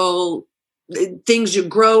 natural things you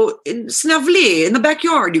grow in snavli, in the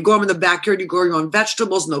backyard. You grow them in the backyard, you grow your own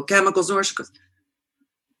vegetables, no chemicals, no. She goes,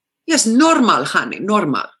 yes, normal, honey,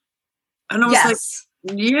 normal. And I was like,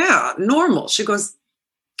 yeah, normal. She goes,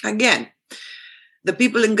 again, the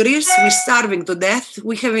people in Greece, we're starving to death.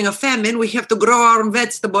 We're having a famine. We have to grow our own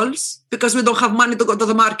vegetables because we don't have money to go to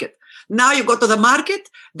the market. Now you go to the market,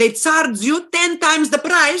 they charge you 10 times the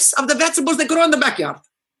price of the vegetables they grow in the backyard.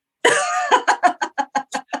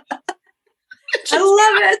 I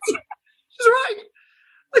love it. She's right.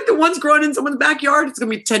 Like the ones grown in someone's backyard, it's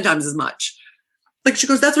going to be 10 times as much. Like she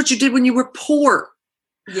goes, that's what you did when you were poor.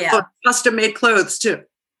 Yeah. Oh, custom-made clothes too.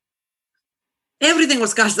 Everything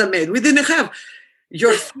was custom-made. We didn't have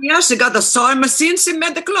your she got the sewing machine, she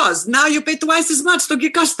made the clothes. Now you pay twice as much to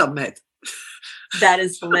get custom-made. That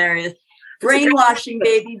is hilarious. Brainwashing,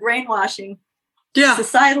 baby. Brainwashing. Yeah.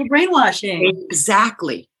 Societal brainwashing.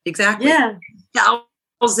 Exactly. Yeah.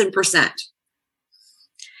 1,000%.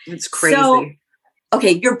 It's crazy. So,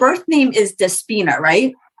 okay, your birth name is Despina,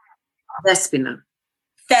 right? Despina.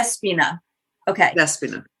 Okay.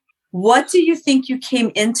 Despina. What do you think you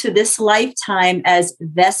came into this lifetime as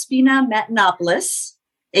Vespina Matenopoulos,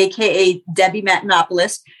 aka Debbie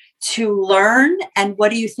Matenopoulos, to learn? And what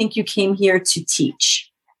do you think you came here to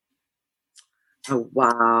teach? Oh,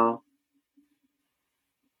 wow.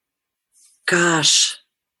 Gosh.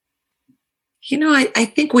 You know, I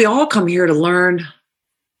think we all come here to learn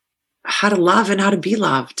how to love and how to be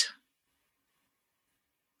loved.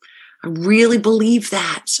 I really believe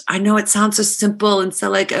that. I know it sounds so simple and so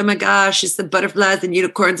like, oh my gosh, it's the butterflies and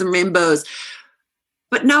unicorns and rainbows.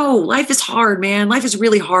 But no, life is hard, man. Life is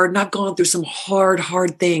really hard. And I've gone through some hard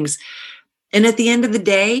things. And at the end of the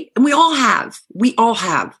day, and we all have.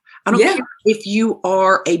 I don't care if you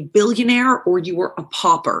are a billionaire or you are a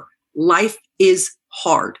pauper. Life is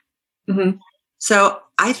hard. Mm-hmm. So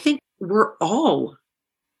I think we're all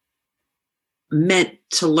meant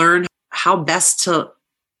to learn how best to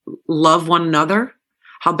love one another,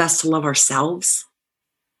 how best to love ourselves,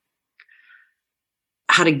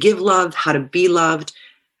 how to give love, how to be loved,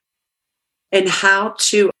 and how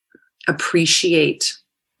to appreciate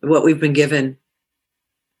what we've been given.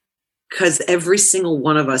 Because every single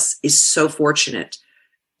one of us is so fortunate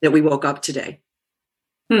that we woke up today.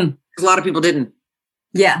 A lot of people didn't.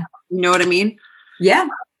 Yeah. You know what I mean? Yeah.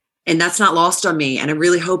 And that's not lost on me. And I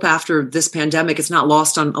really hope after this pandemic, it's not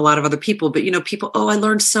lost on a lot of other people. But, you know, people, I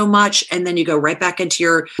learned so much. And then you go right back into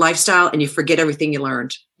your lifestyle and you forget everything you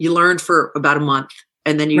learned. You learned for about a month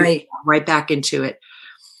and then you right back into it.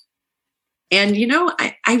 And, you know,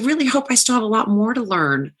 I really hope I still have a lot more to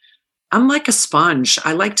learn. I'm like a sponge.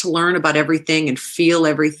 I like to learn about everything and feel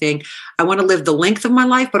everything. I want to live the length of my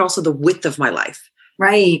life, but also the width of my life.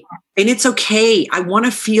 Right. And it's okay. I want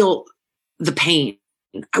to feel the pain.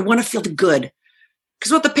 I want to feel the good.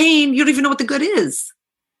 Because with the pain, you don't even know what the good is.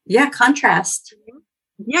 Yeah, contrast.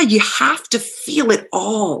 Yeah, you have to feel it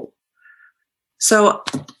all. So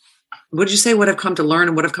what did you say? What I've come to learn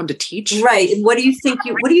and what I've come to teach? Right. And what do you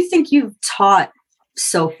think you've taught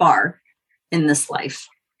so far in this life?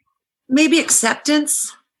 Maybe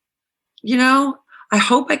acceptance. I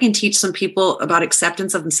hope I can teach some people about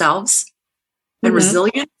acceptance of themselves and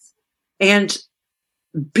resilience and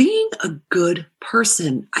being a good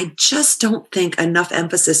person. I just don't think enough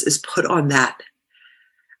emphasis is put on that.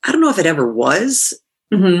 I don't know if it ever was.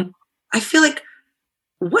 I feel like,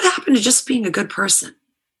 what happened to just being a good person?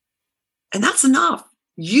 And that's enough.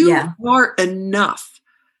 You are enough.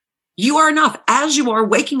 You are enough. As you are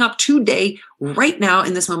waking up today, right now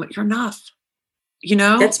in this moment, you're enough.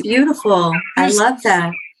 That's beautiful. I love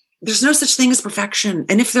that. There's no such thing as perfection.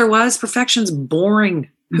 And if there was, perfection's boring.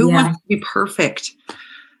 Who wants to be perfect?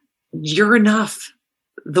 You're enough.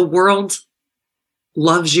 The world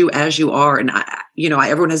loves you as you are. And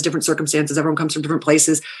everyone has different circumstances. Everyone comes from different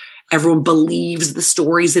places. Everyone believes the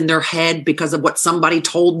stories in their head because of what somebody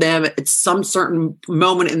told them at some certain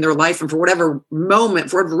moment in their life. And for whatever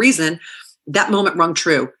reason, that moment rung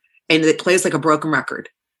true. And it plays like a broken record.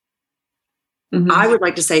 I would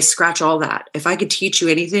like to say, scratch all that. If I could teach you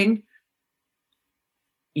anything,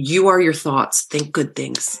 you are your thoughts. Think good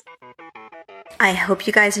things. I hope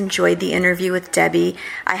you guys enjoyed the interview with Debbie.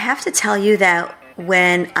 I have to tell you that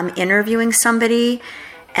when I'm interviewing somebody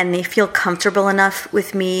and they feel comfortable enough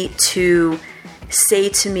with me to say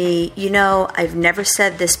to me, I've never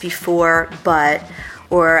said this before,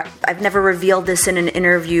 or I've never revealed this in an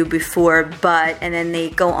interview before, and then they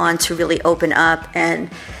go on to really open up and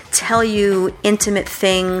tell you intimate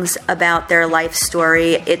things about their life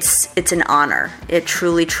story. It's an honor. It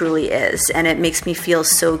truly, truly is. And it makes me feel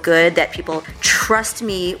so good that people trust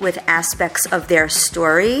me with aspects of their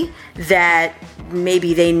story that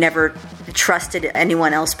maybe they never trusted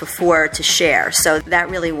anyone else before to share. So that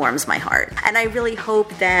really warms my heart. And I really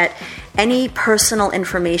hope that any personal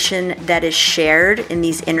information that is shared in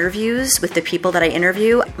these interviews with the people that I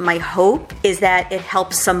interview, my hope is that it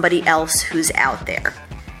helps somebody else who's out there.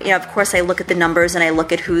 Of course, I look at the numbers and I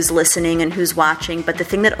look at who's listening and who's watching, but the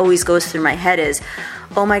thing that always goes through my head is,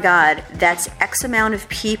 oh my God, that's X amount of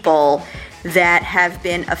people that have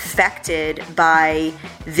been affected by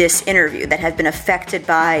this interview, that have been affected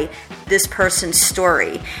by this person's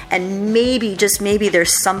story. And maybe, just maybe,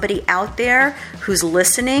 there's somebody out there who's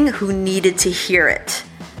listening who needed to hear it.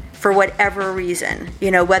 For whatever reason,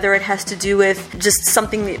 whether it has to do with just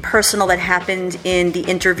something personal that happened in the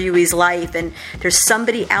interviewee's life, and there's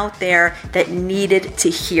somebody out there that needed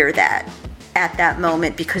to hear that at that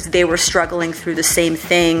moment because they were struggling through the same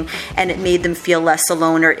thing and it made them feel less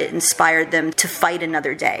alone, or it inspired them to fight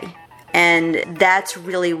another day. And that's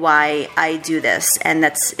really why I do this. And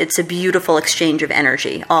it's a beautiful exchange of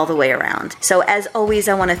energy all the way around. So as always,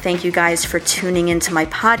 I want to thank you guys for tuning into my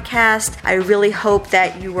podcast. I really hope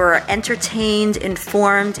that you were entertained,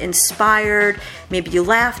 informed, inspired. Maybe you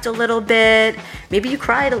laughed a little bit. Maybe you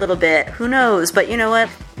cried a little bit. Who knows? But you know what?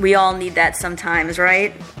 We all need that sometimes,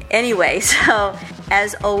 right? Anyway, so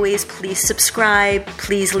as always, please subscribe.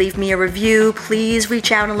 Please leave me a review. Please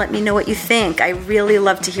reach out and let me know what you think. I really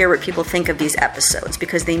love to hear what people think of these episodes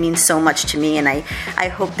because they mean so much to me, and I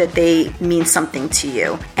hope that they mean something to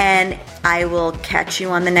you. And I will catch you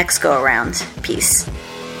on the next go around. Peace.